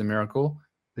one who does the miracle.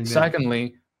 Amen.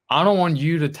 Secondly, I don't want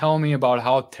you to tell me about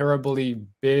how terribly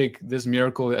big this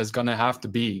miracle is going to have to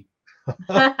be.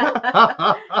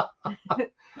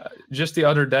 Just the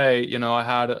other day, I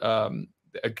had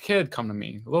a kid come to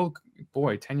me, a little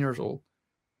boy, 10 years old.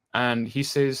 And he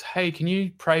says, hey, can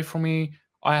you pray for me?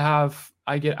 I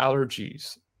get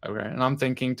allergies. Okay. And I'm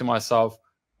thinking to myself,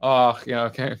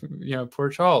 okay, poor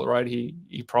child, right?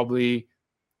 He probably,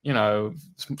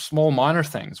 small minor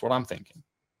things, what I'm thinking.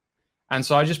 And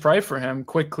so I just pray for him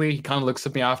quickly. He kind of looks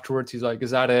at me afterwards. He's like,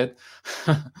 is that it?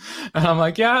 And I'm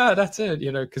like, yeah, that's it,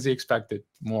 because he expected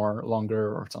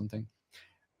longer or something.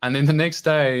 And then the next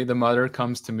day, the mother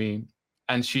comes to me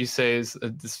and she says,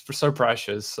 this is so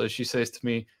precious. So she says to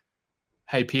me,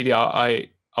 hey, Petey, I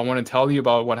want to tell you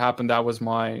about what happened. That was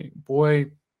my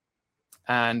boy.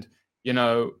 And,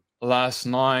 last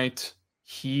night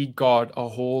he got a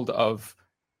hold of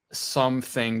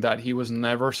something that he was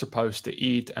never supposed to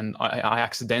eat. And I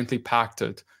accidentally packed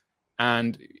it.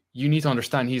 And you need to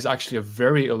understand, he's actually a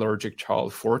very allergic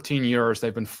child. 14 years,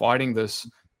 they've been fighting this,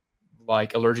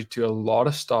 like allergic to a lot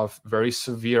of stuff, very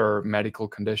severe medical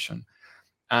condition.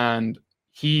 And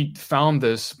he found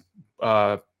this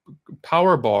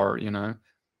power bar,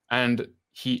 and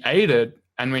he ate it.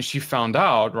 And when she found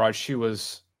out, right, she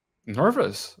was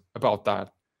nervous about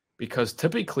that because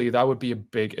typically that would be a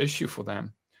big issue for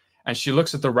them. And she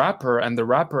looks at the wrapper, and the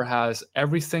wrapper has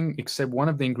everything except one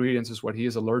of the ingredients is what he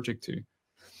is allergic to.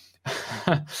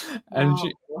 And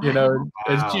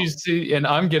she, and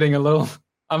I'm getting a little,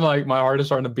 I'm like, my heart is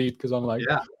starting to beat because I'm like,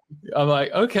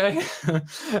 okay.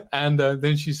 And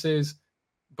then she says,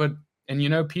 but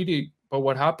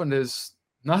what happened is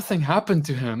nothing happened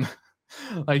to him.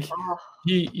 Like Oh,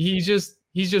 he's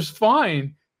just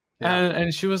fine. Yeah.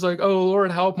 And she was like, "Oh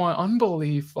Lord, help my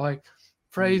unbelief." Like,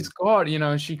 praise God,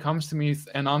 and she comes to me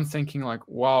and I'm thinking like,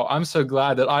 wow, I'm so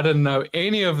glad that I didn't know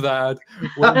any of that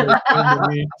when they came to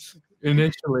me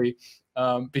initially.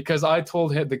 Because I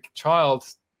told the child,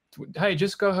 hey,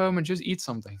 just go home and just eat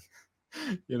something.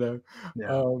 Yeah.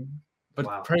 But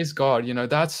Wow. praise God,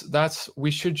 that's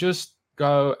we should just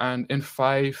go and in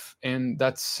faith, in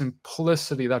that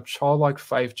simplicity, that childlike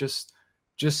faith, just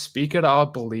speak it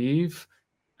out, believe,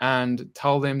 and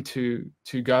tell them to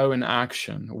go in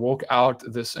action, walk out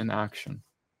this in action.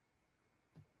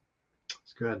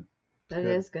 It's good. that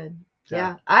Good. is good. Yeah.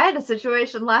 Yeah. I had a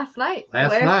situation last night.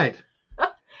 Last night.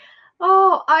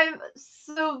 Oh, I'm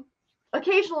so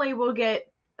occasionally we'll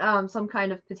get some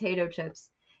kind of potato chips,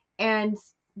 and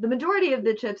the majority of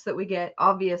the chips that we get,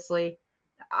 obviously,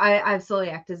 I have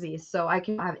celiac disease, so I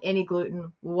can't have any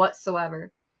gluten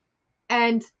whatsoever.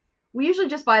 And we usually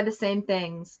just buy the same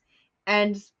things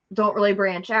and don't really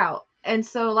branch out. And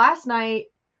so last night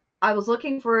I was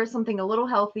looking for something a little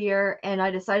healthier, and I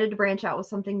decided to branch out with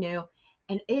something new.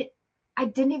 And I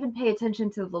didn't even pay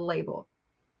attention to the label,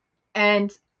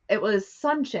 and it was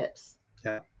Sun Chips.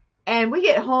 Yeah. And we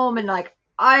get home and like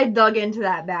I dug into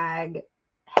that bag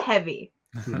heavy.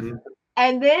 Mhm.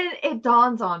 And then it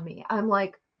dawns on me. I'm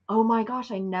like, oh my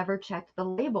gosh, I never checked the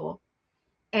label.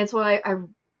 And so I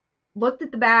looked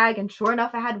at the bag, and sure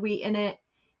enough, I had wheat in it.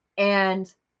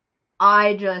 And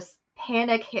I just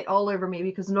panic hit all over me,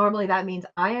 because normally that means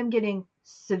I am getting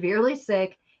severely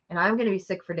sick and I'm going to be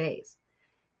sick for days.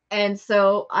 And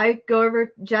so I go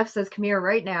over, Jeff says, come here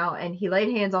right now. And he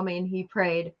laid hands on me and he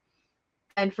prayed.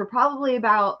 And for probably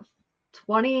about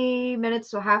 20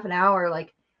 minutes to half an hour,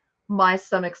 like my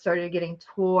stomach started getting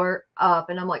tore up.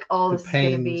 And I'm like, oh, The this is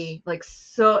going to be pains. like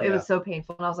so, it Yeah. was so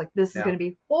painful. And I was like, this is Yeah. going to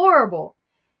be horrible.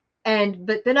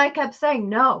 But then I kept saying,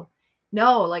 no,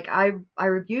 like I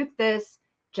rebuked this.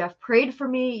 Jeff prayed for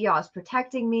me. Yah's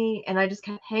protecting me. And I just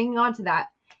kept hanging on to that.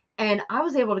 And I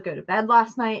was able to go to bed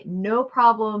last night. No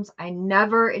problems. I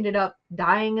never ended up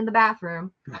dying in the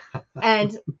bathroom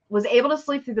and was able to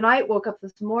sleep through the night. Woke up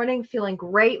this morning feeling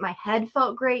great. My head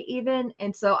felt great even.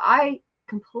 And so I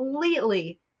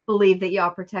completely believe that Yah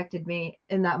protected me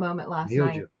in that moment last Healed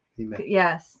night. you. Amen.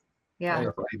 Yes. Yeah.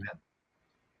 Amen.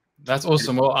 That's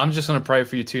awesome. Well, I'm just going to pray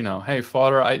for you too now. Hey,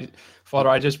 Father,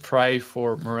 I just pray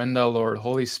for Miranda, Lord,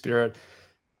 Holy Spirit.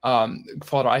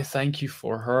 Father, I thank you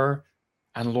for her.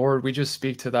 And Lord, we just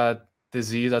speak to that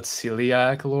disease, that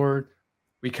celiac, Lord.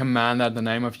 We command that in the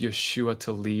name of Yeshua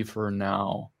to leave her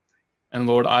now. And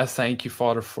Lord, I thank you,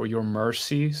 Father, for your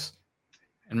mercies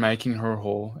and making her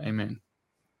whole. Amen.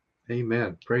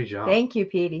 Amen. Praise Yah. Thank you,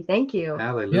 Petey. Thank you.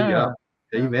 Hallelujah.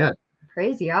 Yeah. Amen.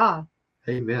 Praise Yah.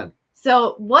 Amen.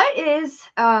 So what is,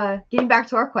 getting back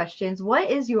to our questions, what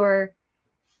is your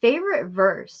favorite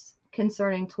verse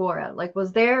concerning Torah? Like,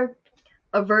 was there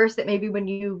a verse that maybe when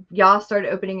y'all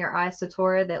started opening your eyes to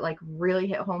Torah that like really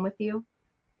hit home with you?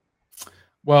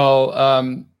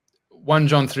 Well, 1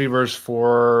 John 3 verse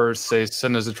 4 says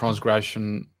sin is a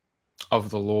transgression of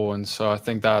the law. And so I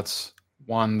think that's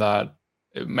one that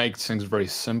it makes things very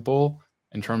simple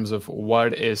in terms of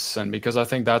what is sin, because I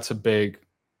think that's a big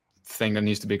thing that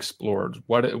needs to be explored.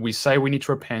 What we say we need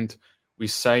to repent, we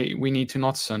say we need to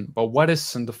not sin, but what is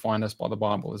sin defined as by the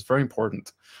Bible? It's very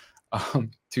important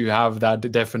to have that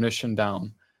definition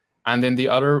down. And then the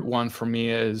other one for me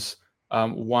is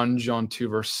 1 John 2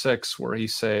 verse 6, where he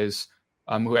says,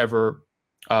 whoever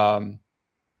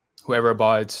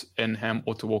abides in him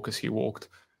ought to walk as he walked.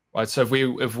 Right. So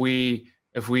if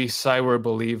we say we're a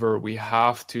believer, we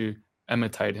have to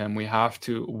imitate him. We have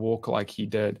to walk like he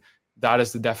did. That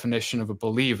is the definition of a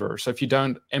believer. So if you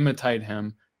don't imitate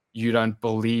him, you don't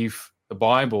believe the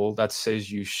Bible that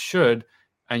says you should,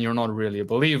 and you're not really a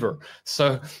believer.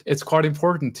 So it's quite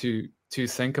important to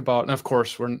think about. And of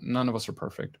course, none of us are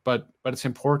perfect, but it's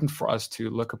important for us to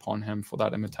look upon him for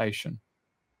that imitation.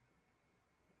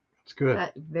 That's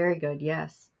good. Very good.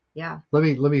 Yes. Yeah. Let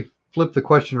me flip the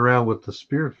question around with the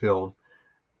spirit filled.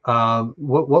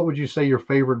 What would you say your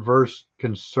favorite verse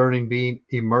concerning being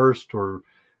immersed or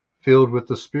filled with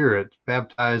the Spirit,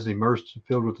 baptized, immersed,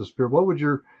 filled with the Spirit? What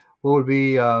would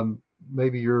be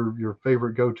maybe your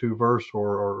favorite go-to verse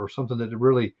or something that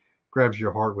really grabs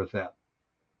your heart with that?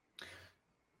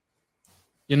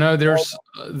 There's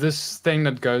this thing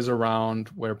that goes around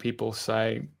where people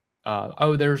say,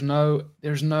 oh, there's no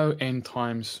end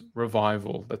times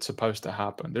revival that's supposed to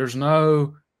happen. There's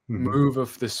no move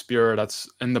of the Spirit that's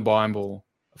in the Bible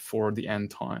for the end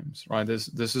times, right?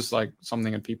 This is like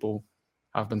something that people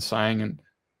have been saying,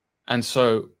 and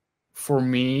so for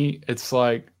me, it's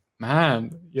like,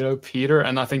 man, Peter,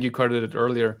 and I think you quoted it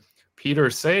earlier.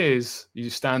 Peter says, he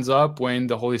stands up when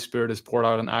the Holy Spirit is poured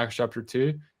out in Acts chapter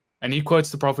 2, and he quotes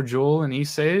the prophet Joel, and he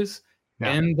says,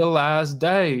 in the last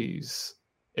days,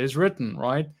 it is written,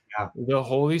 right? Yeah. The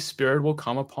Holy Spirit will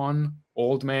come upon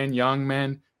old men, young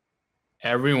men,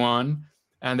 everyone,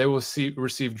 and they will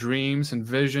receive dreams and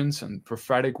visions and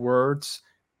prophetic words.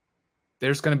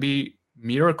 There's going to be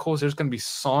miracles, there's going to be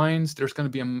signs, there's going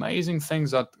to be amazing things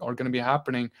that are going to be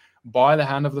happening by the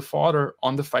hand of the Father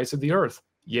on the face of the earth.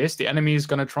 Yes, the enemy is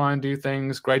going to try and do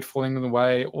things, great falling in the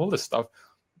way, all this stuff.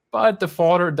 But the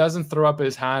Father doesn't throw up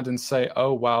his hand and say,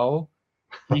 oh, well,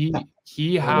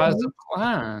 he has a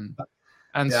plan.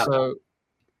 And so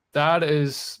that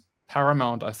is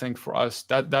paramount, I think, for us.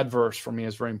 That verse for me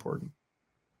is very important.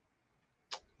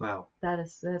 Wow.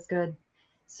 That's good.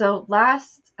 So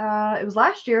it was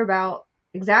last year, about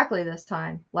exactly this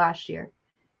time last year,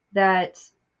 that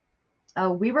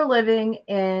we were living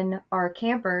in our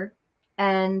camper,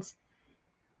 and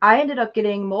I ended up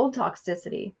getting mold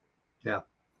toxicity. Yeah.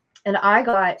 And I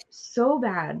got so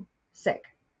bad sick.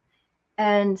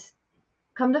 And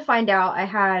come to find out, I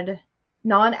had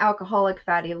non-alcoholic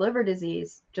fatty liver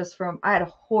disease I had a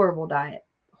horrible diet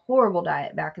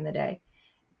back in the day,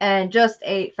 and just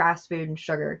ate fast food and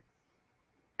sugar.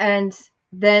 And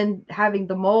then having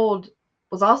the mold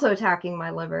was also attacking my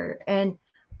liver. And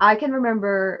I can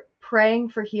remember praying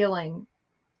for healing,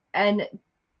 and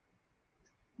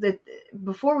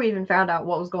before we even found out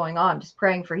what was going on, just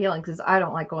praying for healing, because I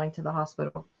don't like going to the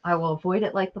hospital. I will avoid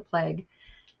it like the plague.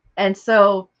 And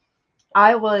so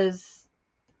I wasn't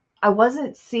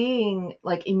seeing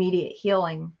like immediate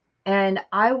healing. And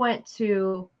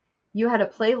you had a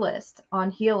playlist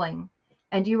on healing,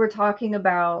 and you were talking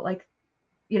about like,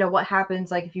 what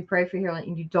happens like if you pray for healing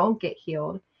and you don't get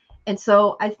healed. And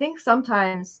so I think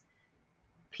sometimes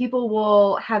people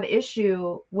will have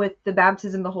issue with the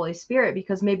baptism of the Holy Spirit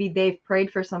because maybe they've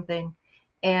prayed for something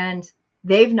and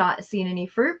they've not seen any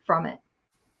fruit from it.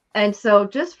 And so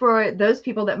just for those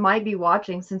people that might be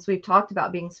watching, since we've talked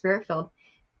about being spirit-filled,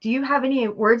 do you have any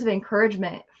words of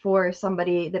encouragement for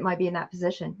somebody that might be in that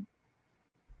position?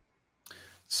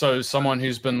 So someone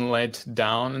who's been let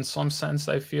down in some sense,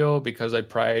 I feel, because they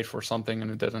prayed for something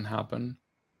and it didn't happen.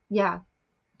 Yeah.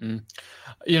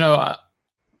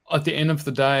 At the end of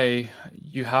the day,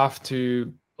 you have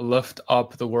to lift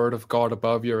up the word of God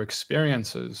above your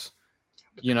experiences.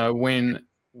 When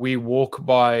we walk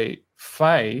by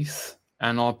faith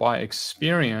and not by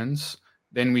experience,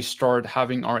 then we start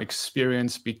having our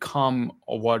experience become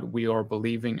what we are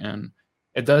believing in.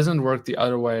 It doesn't work the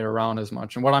other way around as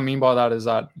much. And what I mean by that is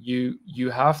that you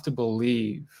have to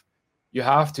believe. You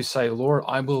have to say, Lord,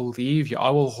 I believe you. I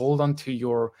will hold on to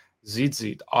your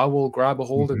zitzit. I will grab a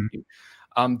hold of you.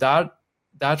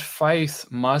 That faith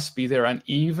must be there. And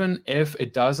even if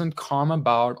it doesn't come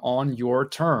about on your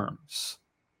terms,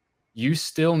 you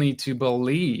still need to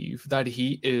believe that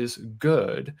he is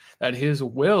good, that his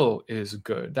will is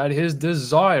good, that his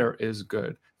desire is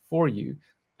good for you,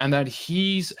 and that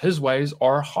his ways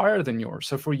are higher than yours.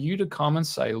 So for you to come and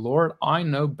say, Lord, I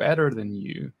know better than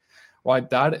you, right?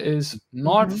 That is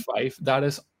not faith, that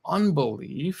is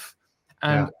unbelief.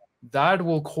 And that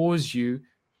will cause you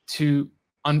to,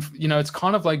 it's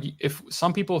kind of like if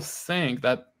some people think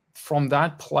that from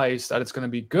that place that it's going to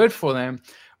be good for them,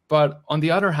 but on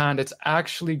the other hand, it's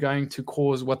actually going to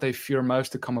cause what they fear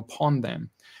most to come upon them.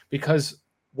 Because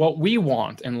what we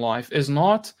want in life is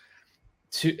not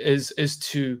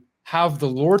to have the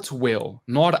Lord's will,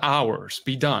 not ours,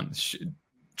 be done.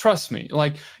 Trust me,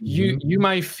 like you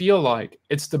may feel like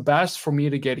it's the best for me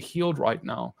to get healed right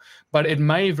now, but it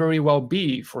may very well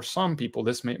be, for some people,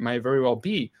 this may very well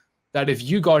be that if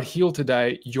you got healed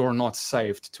today, you're not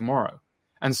saved tomorrow.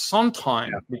 And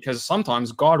sometimes, because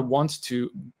sometimes God wants to,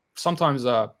 sometimes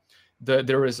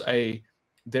there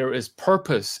is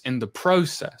purpose in the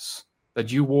process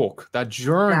that you walk, that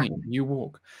journey you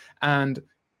walk. And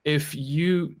if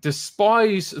you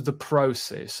despise the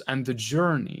process and the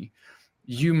journey,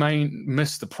 you may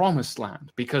miss the promised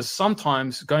land, because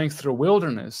sometimes going through a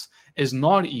wilderness is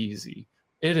not easy.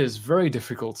 It is very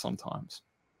difficult sometimes.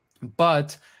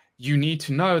 But you need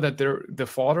to know that the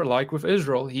Father, like with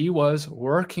Israel, he was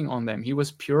working on them. He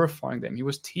was purifying them. He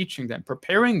was teaching them,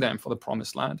 preparing them for the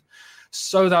promised land,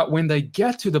 so that when they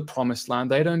get to the promised land,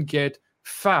 they don't get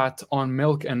fat on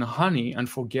milk and honey and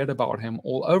forget about him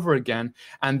all over again.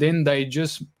 And then they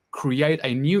just create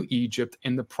a new Egypt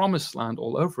in the promised land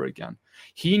all over again.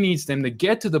 He needs them to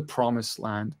get to the promised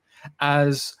land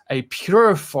as a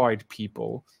purified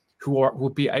people who will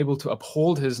be able to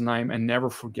uphold his name and never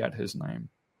forget his name.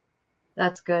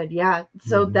 That's good. Yeah.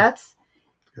 So Mhm.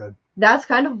 Good. that's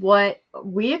kind of what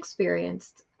we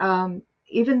experienced.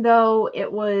 Even though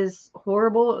it was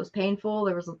horrible, it was painful,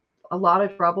 there was a lot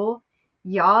of trouble.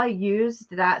 Yah used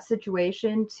that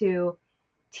situation to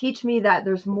teach me that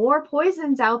there's more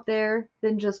poisons out there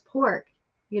than just pork.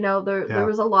 You know, there Yeah.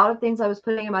 was a lot of things I was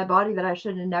putting in my body that I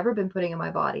should have never been putting in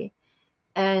my body.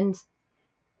 And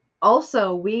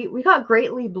also we got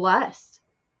greatly blessed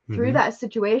through Mhm. that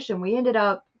situation. We ended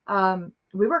up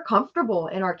we were comfortable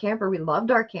in our camper. We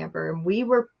loved our camper and we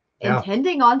were Yeah.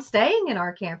 intending on staying in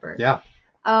our camper. Yeah.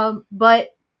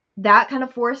 But that kind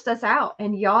of forced us out,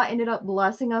 and Yah ended up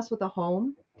blessing us with a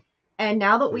home. And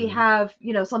now that we Mhm. have,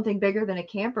 you know, something bigger than a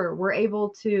camper, we're able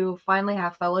to finally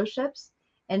have fellowships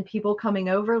and people coming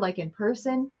over like in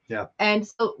person. Yeah. And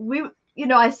so we, you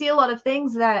know, I see a lot of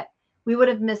things that we would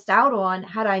have missed out on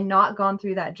had I not gone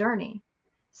through that journey.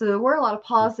 So there were a lot of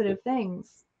positive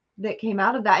things that came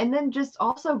out of that. And then just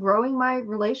also growing my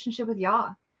relationship with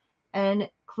Yah and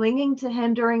clinging to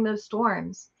him during those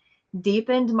storms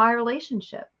deepened my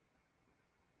relationship.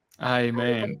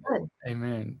 Amen. Good.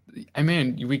 Amen.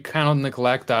 Amen. We cannot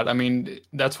neglect that. I mean,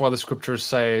 that's why the scripture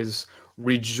says,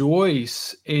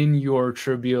 rejoice in your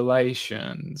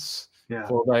tribulations, Yeah.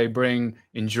 for they bring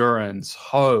endurance,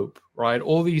 hope, right?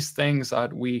 All these things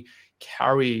that we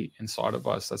carry inside of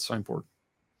us. That's so important.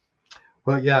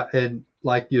 Well, yeah, and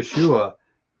like Yeshua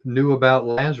knew about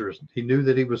Lazarus, he knew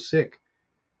that he was sick,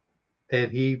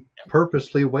 and he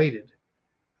purposely waited.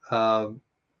 Um,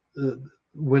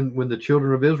 when the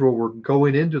children of Israel were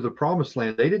going into the promised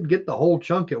land, they didn't get the whole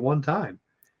chunk at one time.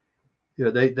 You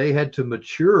know, they had to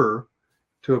mature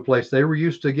to a place. They were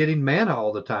used to getting manna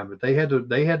all the time, but they had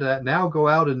to now go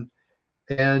out and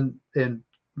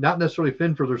not necessarily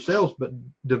fend for themselves, but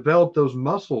develop those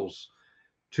muscles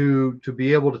to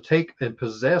be able to take and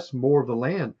possess more of the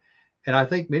land. And I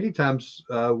think many times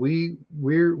we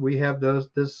have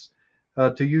this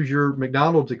to use your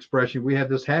McDonald's expression, we have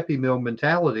this Happy Meal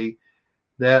mentality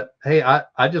that, hey,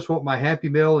 I just want my Happy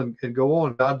Meal and go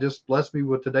on. God just bless me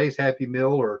with today's Happy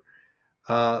Meal, or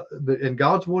and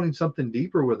God's wanting something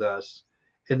deeper with us,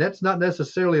 and that's not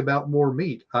necessarily about more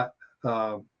meat. I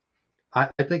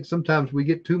think sometimes we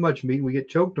get too much meat and we get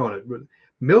choked on it. But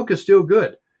milk is still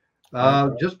good.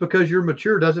 Right. Just because you're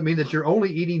mature doesn't mean that you're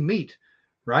only eating meat,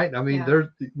 right? I mean, Yeah.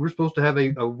 we're supposed to have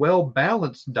a well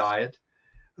balanced diet.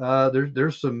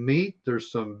 There's some meat,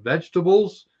 there's some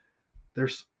vegetables,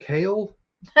 there's kale.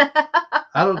 I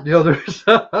don't, there's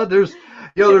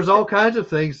all kinds of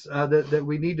things that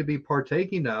we need to be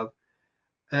partaking of,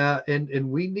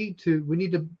 and we need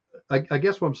to. I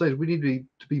guess what I'm saying is we need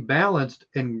to be balanced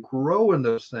and grow in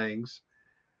those things.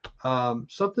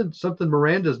 Something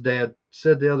Miranda's dad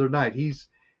said the other night. He's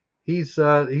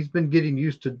been getting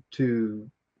used to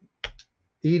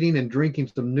eating and drinking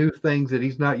some new things that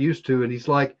he's not used to, and he's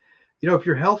like, if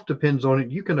your health depends on it,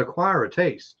 you can acquire a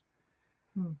taste.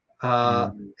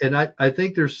 And I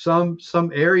think there's some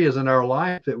areas in our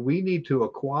life that we need to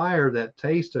acquire that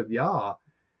taste of Yah,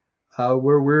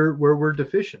 where we're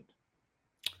deficient.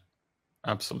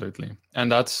 Absolutely.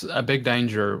 And that's a big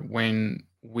danger when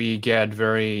we get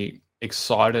very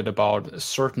excited about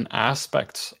certain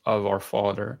aspects of our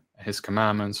Father, his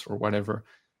commandments or whatever,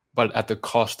 but at the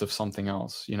cost of something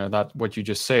else. That what you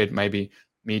just said, maybe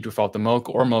meat without the milk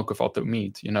or milk without the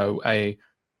meat.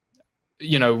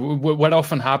 What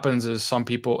often happens is some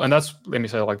people, and that's, let me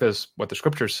say it like this, what the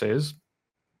scripture says,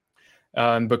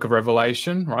 in book of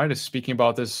Revelation, right, is speaking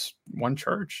about this one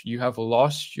church. You have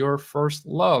lost your first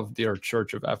love, dear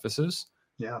church of Ephesus.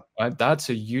 Yeah. Right? That's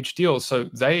a huge deal. So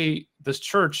this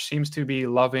church seems to be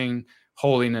loving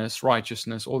holiness,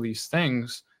 righteousness, all these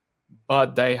things,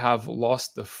 but they have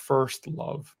lost the first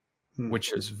love,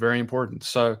 which is very important.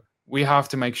 So we have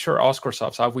to ask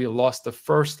ourselves, have we lost the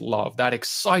first love, that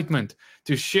excitement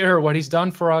to share what he's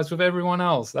done for us with everyone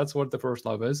else? That's what the first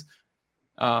love is.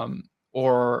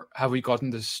 Or have we gotten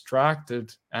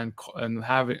distracted and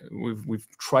we've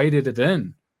traded it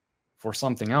in for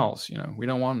something else? We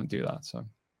don't want to do that. So,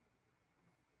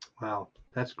 wow,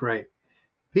 that's great,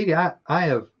 Petey. I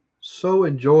have so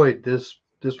enjoyed this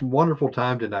wonderful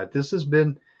time tonight. This has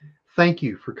been. Thank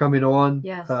you for coming on.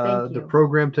 Yes, thank you. The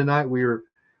program tonight. We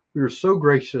were so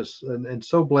gracious and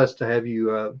so blessed to have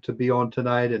you to be on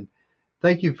tonight. And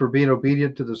thank you for being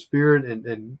obedient to the Spirit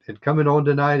and coming on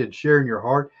tonight and sharing your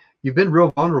heart. You've been real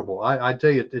vulnerable. I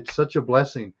tell you, it's such a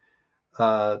blessing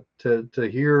to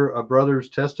hear a brother's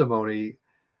testimony.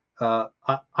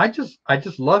 I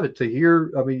just love it to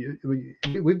hear. I mean,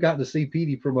 we've gotten to see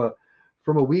Petey from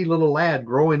a wee little lad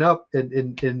growing up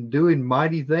and doing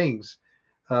mighty things.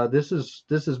 this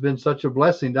has been such a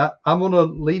blessing. I'm going to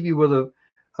leave you with a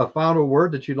final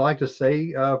word that you'd like to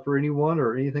say for anyone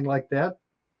or anything like that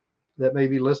may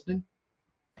be listening.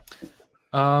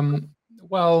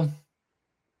 Well,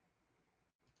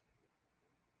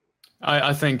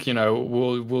 I think,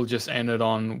 we'll just end it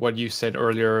on what you said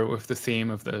earlier with the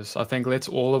theme of this. I think let's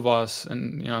all of us,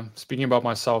 and speaking about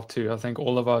myself too, I think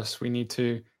all of us, we need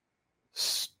to,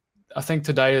 I think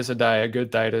today is a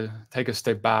good day to take a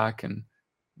step back and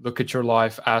look at your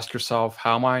life, ask yourself,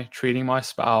 how am I treating my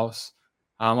spouse?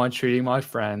 How am I treating my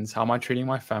friends? How am I treating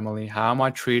my family? How am I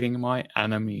treating my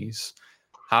enemies?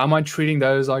 How am I treating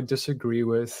those I disagree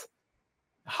with?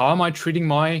 How am I treating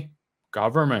my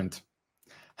government?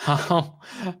 How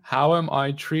am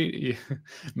I treating?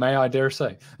 May I dare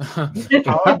say? Stepping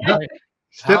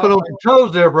on your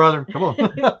toes there, brother. Come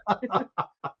on.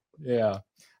 Yeah.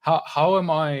 How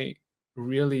am I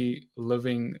really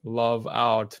living love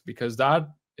out? Because that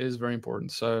is very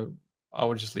important. So I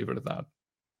would just leave it at that.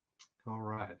 All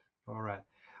right.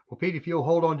 Well, Pete, if you'll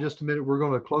hold on just a minute, we're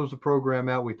going to close the program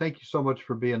out. We thank you so much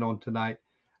for being on tonight.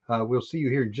 We'll see you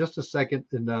here in just a second,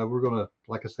 and we're going to,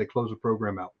 like I say, close the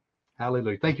program out.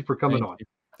 Hallelujah. Thank you for coming on.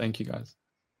 Thank you, guys.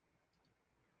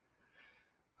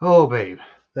 Oh, babe,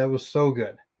 that was so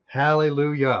good.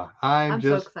 Hallelujah. I'm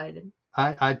so excited.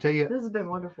 I tell you, this has been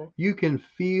wonderful. You can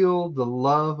feel the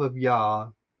love of Yah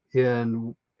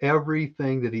in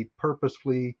everything that he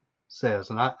purposefully says.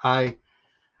 And I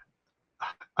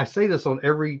say this on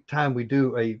every time we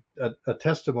do a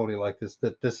testimony like this,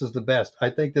 that this is the best.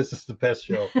 I think this is the best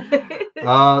show.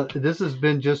 This has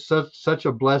been just such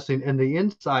a blessing, and the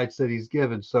insights that he's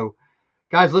given. So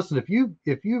guys, listen, if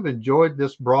you've enjoyed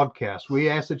this broadcast, we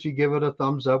ask that you give it a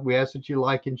thumbs up. We ask that you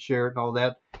like and share it and all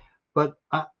that. But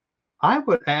I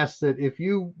would ask that if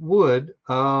you would,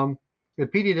 and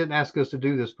Petey didn't ask us to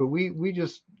do this, but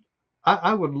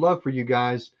I would love for you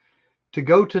guys to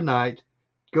go tonight,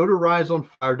 go to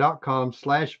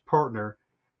riseonfire.com/partner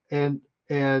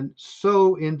and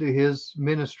sow into his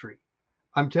ministry.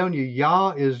 I'm telling you,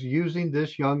 Yah is using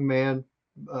this young man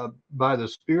by the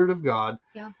Spirit of God.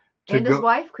 Yeah. And his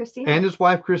wife,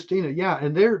 Christina. Yeah.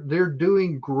 And they're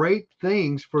doing great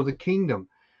things for the kingdom.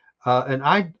 And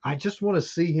I just want to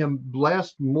see him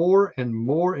blessed more and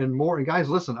more and more. And guys,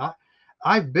 listen,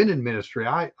 I've been in ministry.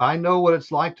 I know what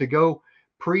it's like to go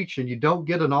preach and you don't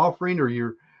get an offering, or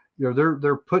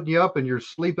they're putting you up and you're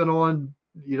sleeping on,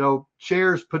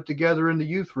 chairs put together in the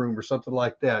youth room or something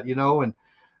like that, and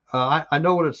I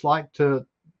know what it's like to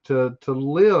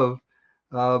live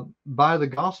by the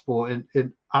gospel.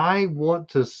 And I want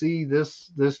to see this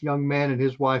young man and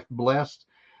his wife blessed.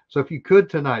 So if you could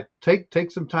tonight,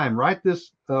 take some time, write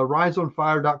this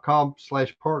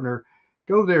riseonfire.com/partner,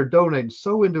 go there, donate, and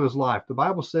sow into his life. The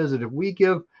Bible says that if we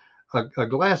give a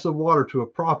glass of water to a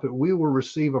prophet, we will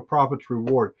receive a prophet's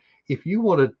reward. If you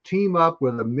want to team up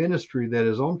with a ministry that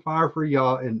is on fire for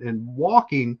Yah and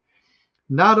walking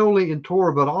not only in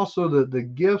Torah, but also the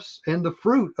gifts and the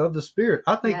fruit of the Spirit,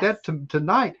 I think that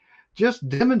tonight, just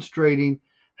demonstrating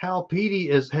how Petey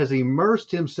has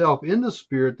immersed himself in the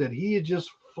Spirit, that he is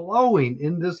just flowing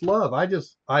in this love. I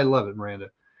love it, Miranda.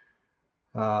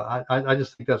 I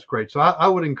just think that's great. So I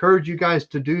would encourage you guys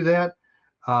to do that.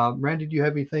 Miranda, do you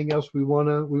have anything else we want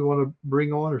to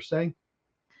bring on or say?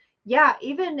 Yeah,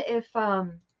 even if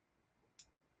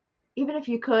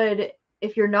you could,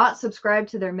 if you're not subscribed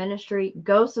to their ministry,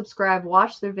 go subscribe,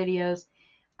 watch their videos,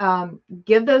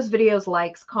 give those videos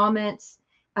likes, comments.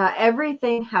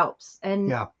 Everything helps,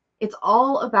 and it's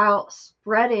all about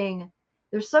spreading.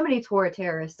 There's so many Torah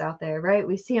terrorists out there, right?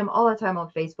 We see them all the time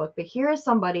on Facebook, but here is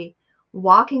somebody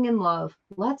walking in love.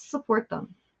 Let's support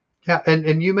them. Yeah,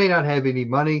 and you may not have any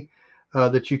money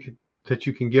that you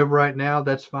can give right now.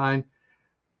 That's fine.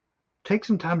 Take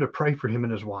some time to pray for him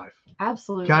and his wife.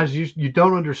 Absolutely. Guys, you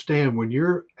don't understand, when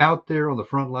you're out there on the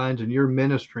front lines and you're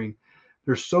ministering,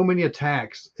 there's so many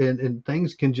attacks and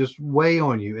things can just weigh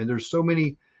on you. And there's so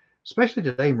many, especially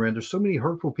today, Miranda, there's so many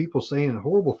hurtful people saying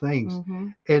horrible things. Mm-hmm.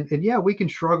 And yeah, we can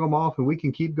shrug them off and we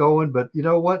can keep going. But you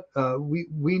know what?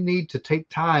 We need to take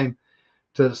time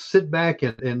to sit back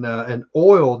and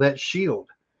oil that shield.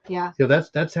 Yeah.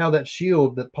 That's how that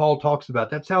shield that Paul talks about,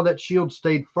 that's how that shield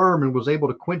stayed firm and was able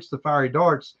to quench the fiery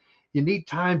darts. You need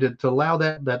time to allow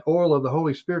that oil of the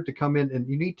Holy Spirit to come in, and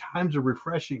you need times of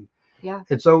refreshing. Yeah.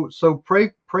 And so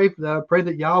pray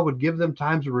that Yah would give them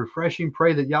times of refreshing.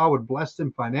 Pray that Yah would bless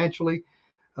them financially.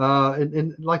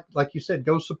 And like you said,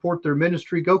 go support their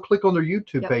ministry. Go click on their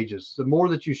YouTube pages. The more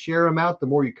that you share them out, the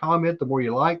more you comment, the more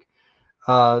you like,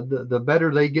 the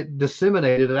better they get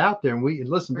disseminated out there. And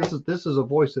listen, this is a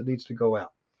voice that needs to go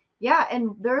out. Yeah, and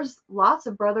there's lots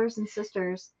of brothers and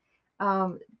sisters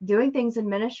doing things in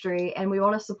ministry, and we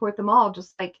want to support them all,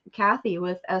 just like Kathy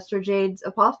with Esther Jade's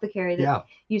Apothecary that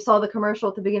you saw the commercial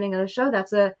at the beginning of the show.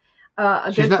 That's a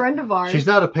good friend of ours. She's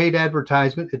not a paid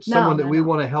advertisement. It's someone that we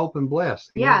want to help and bless.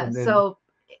 Yeah, so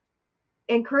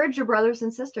encourage your brothers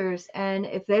and sisters, and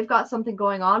if they've got something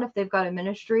going on, if they've got a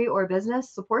ministry or a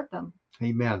business, support them.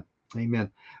 Amen.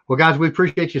 Amen. Well, guys, we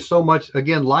appreciate you so much.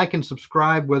 Again, like and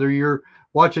subscribe, whether you're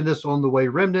watching this on The Way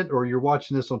Remnant or you're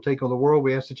watching this on Take on the World.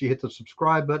 We ask that you hit the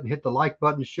subscribe button, hit the like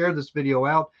button, share this video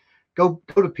out. Go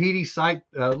to Petey's site,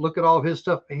 look at all of his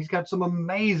stuff. He's got some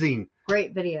amazing,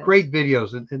 great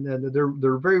videos, and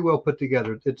they're very well put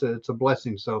together. It's a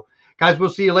blessing. So, guys, we'll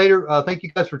see you later. Thank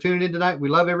you guys for tuning in tonight. We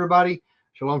love everybody.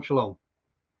 Shalom, shalom.